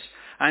is.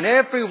 And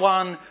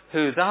everyone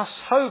who thus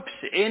hopes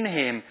in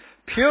him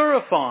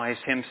purifies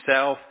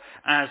himself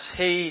as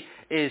he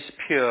is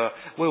pure.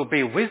 We'll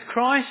be with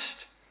Christ.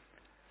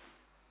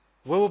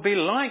 We'll be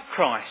like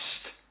Christ.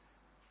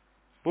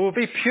 We'll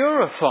be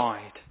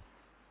purified.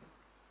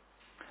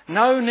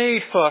 No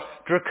need for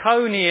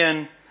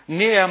draconian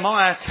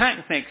Nehemiah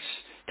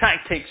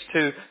tactics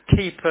to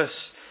keep us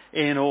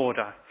in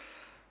order.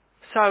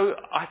 So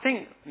I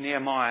think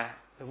Nehemiah,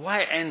 the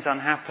way it ends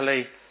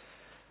unhappily,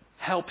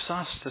 helps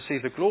us to see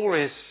the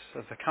glories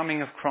of the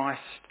coming of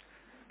Christ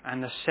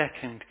and the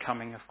second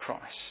coming of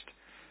Christ.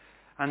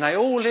 And they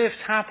all lived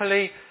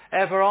happily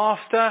ever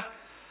after,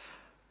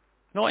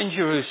 not in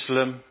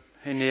Jerusalem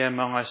in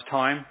Nehemiah's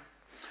time,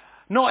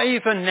 not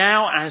even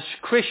now as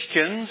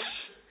Christians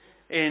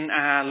in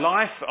our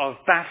life of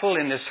battle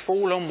in this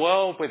fallen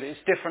world with its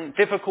different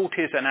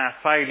difficulties and our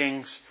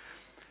failings,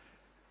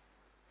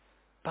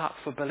 but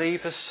for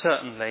believers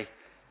certainly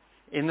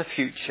in the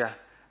future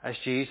as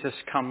Jesus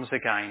comes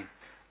again,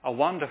 a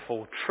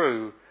wonderful,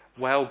 true,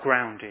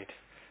 well-grounded,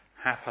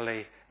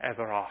 happily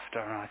ever after.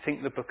 And I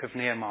think the book of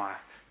Nehemiah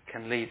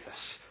can lead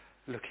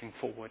us looking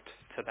forward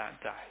to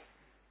that day.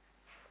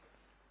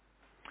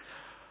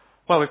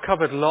 Well, we've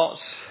covered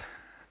lots.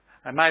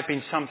 There may have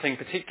been something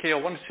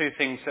particular, one or two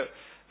things that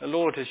the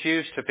Lord has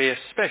used to be a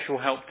special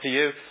help to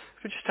you.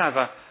 If we just have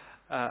a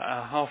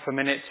half a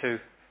minute to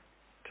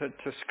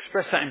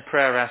express that in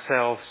prayer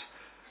ourselves,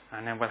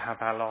 and then we'll have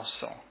our last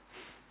song.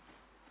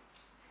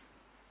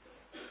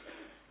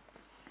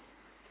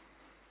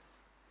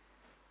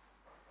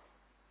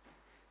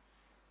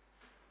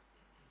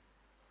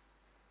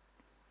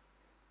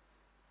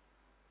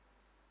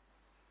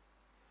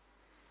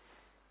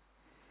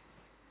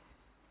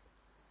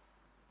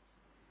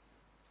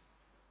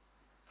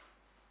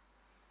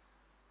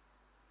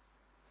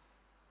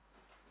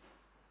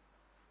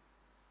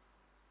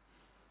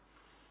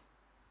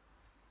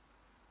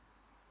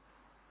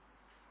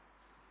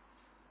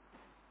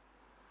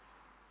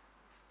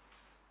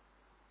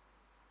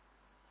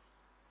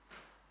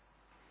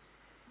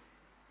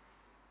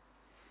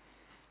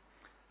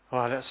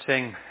 Well, let's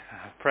sing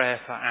a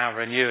prayer for our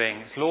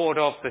renewing. Lord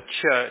of the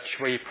church,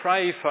 we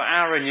pray for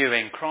our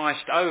renewing.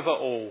 Christ over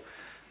all,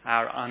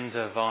 our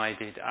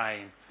undivided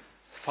aim.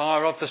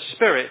 Fire of the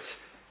Spirit,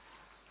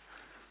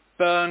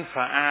 burn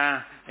for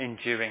our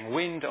enduring.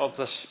 Wind of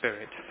the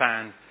Spirit,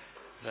 fan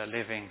the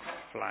living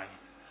flame.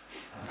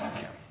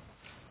 Thank you.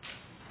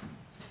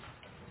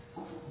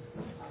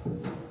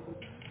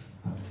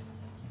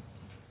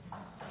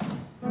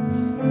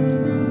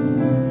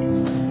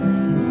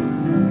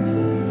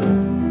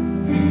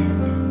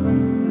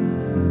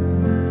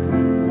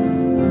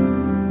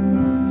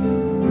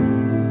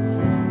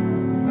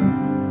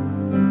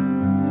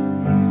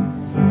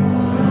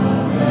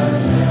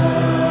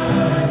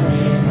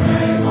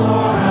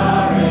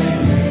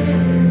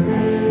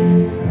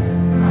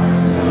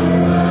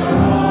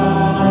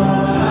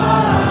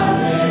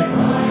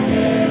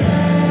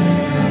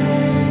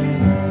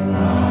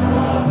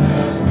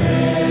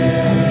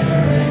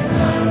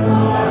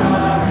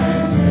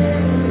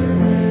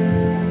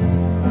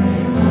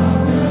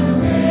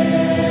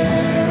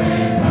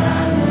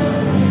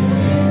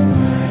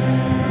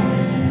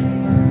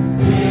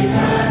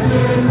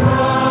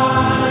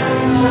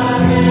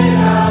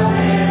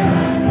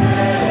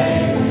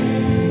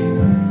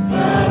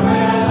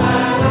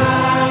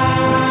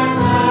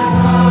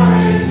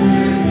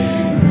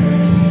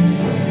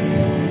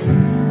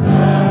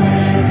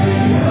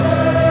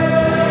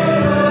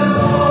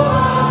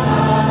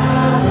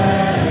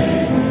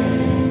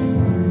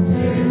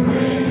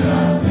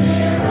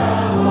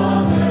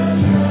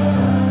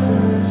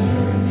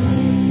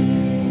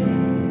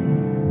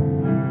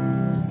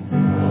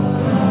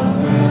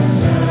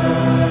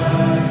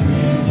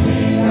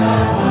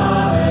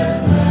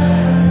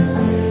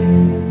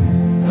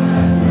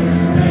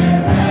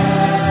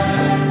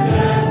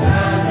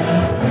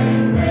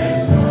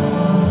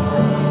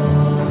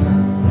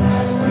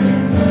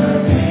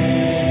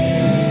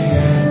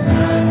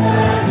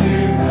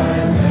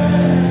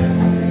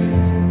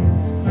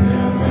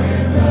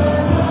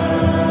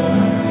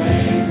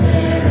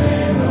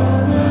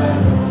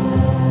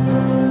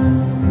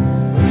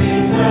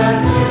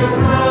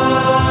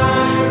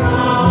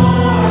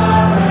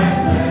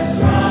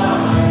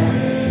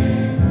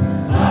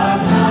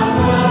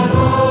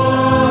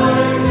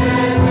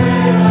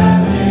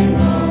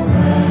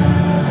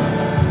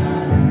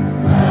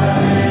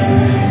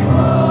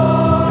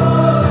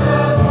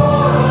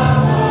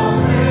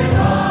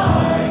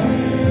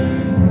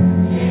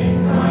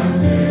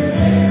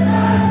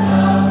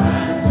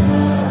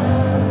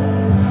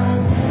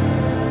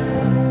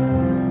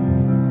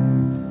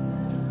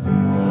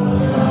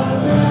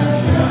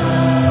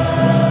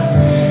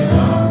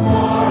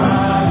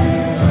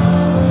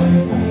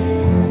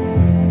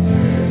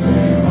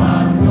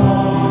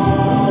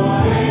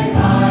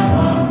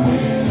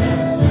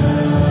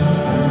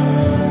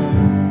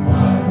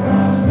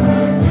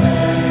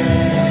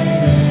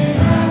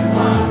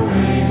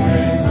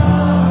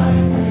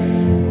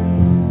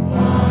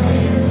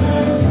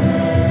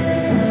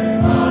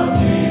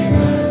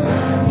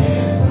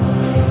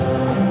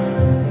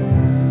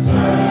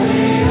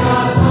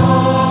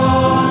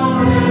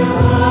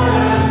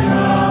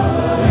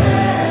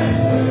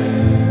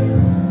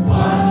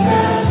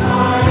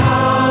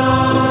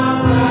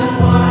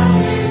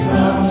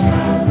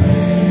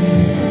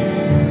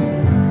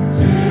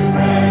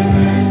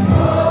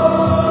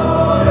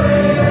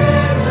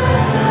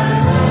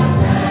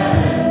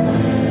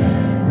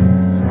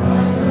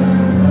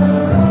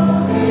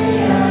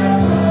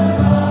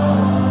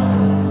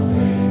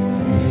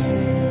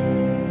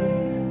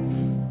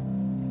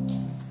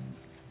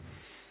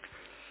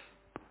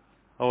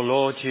 Oh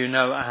Lord, you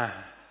know our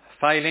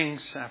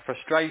failings, our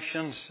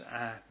frustrations,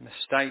 our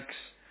mistakes.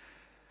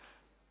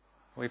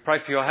 We pray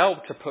for your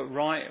help to put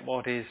right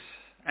what is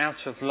out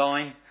of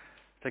line,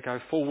 to go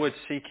forward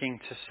seeking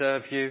to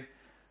serve you,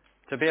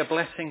 to be a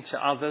blessing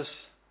to others.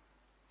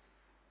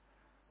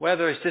 Where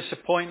there is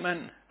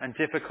disappointment and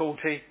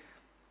difficulty,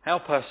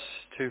 help us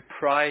to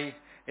pray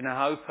in an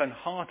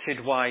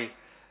open-hearted way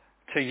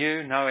to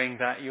you, knowing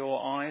that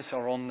your eyes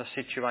are on the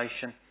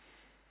situation.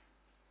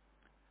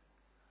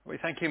 We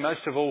thank you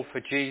most of all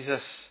for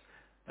Jesus,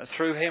 that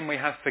through him we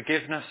have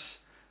forgiveness.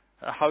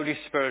 The Holy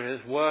Spirit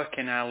has work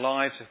in our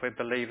lives if we're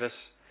believers.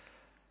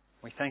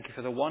 We thank you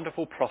for the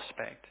wonderful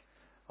prospect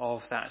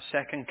of that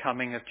second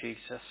coming of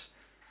Jesus.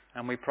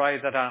 And we pray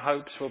that our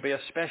hopes will be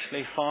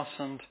especially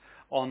fastened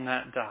on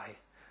that day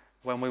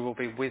when we will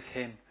be with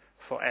him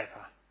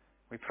forever.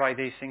 We pray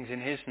these things in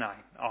his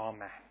name.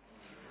 Amen.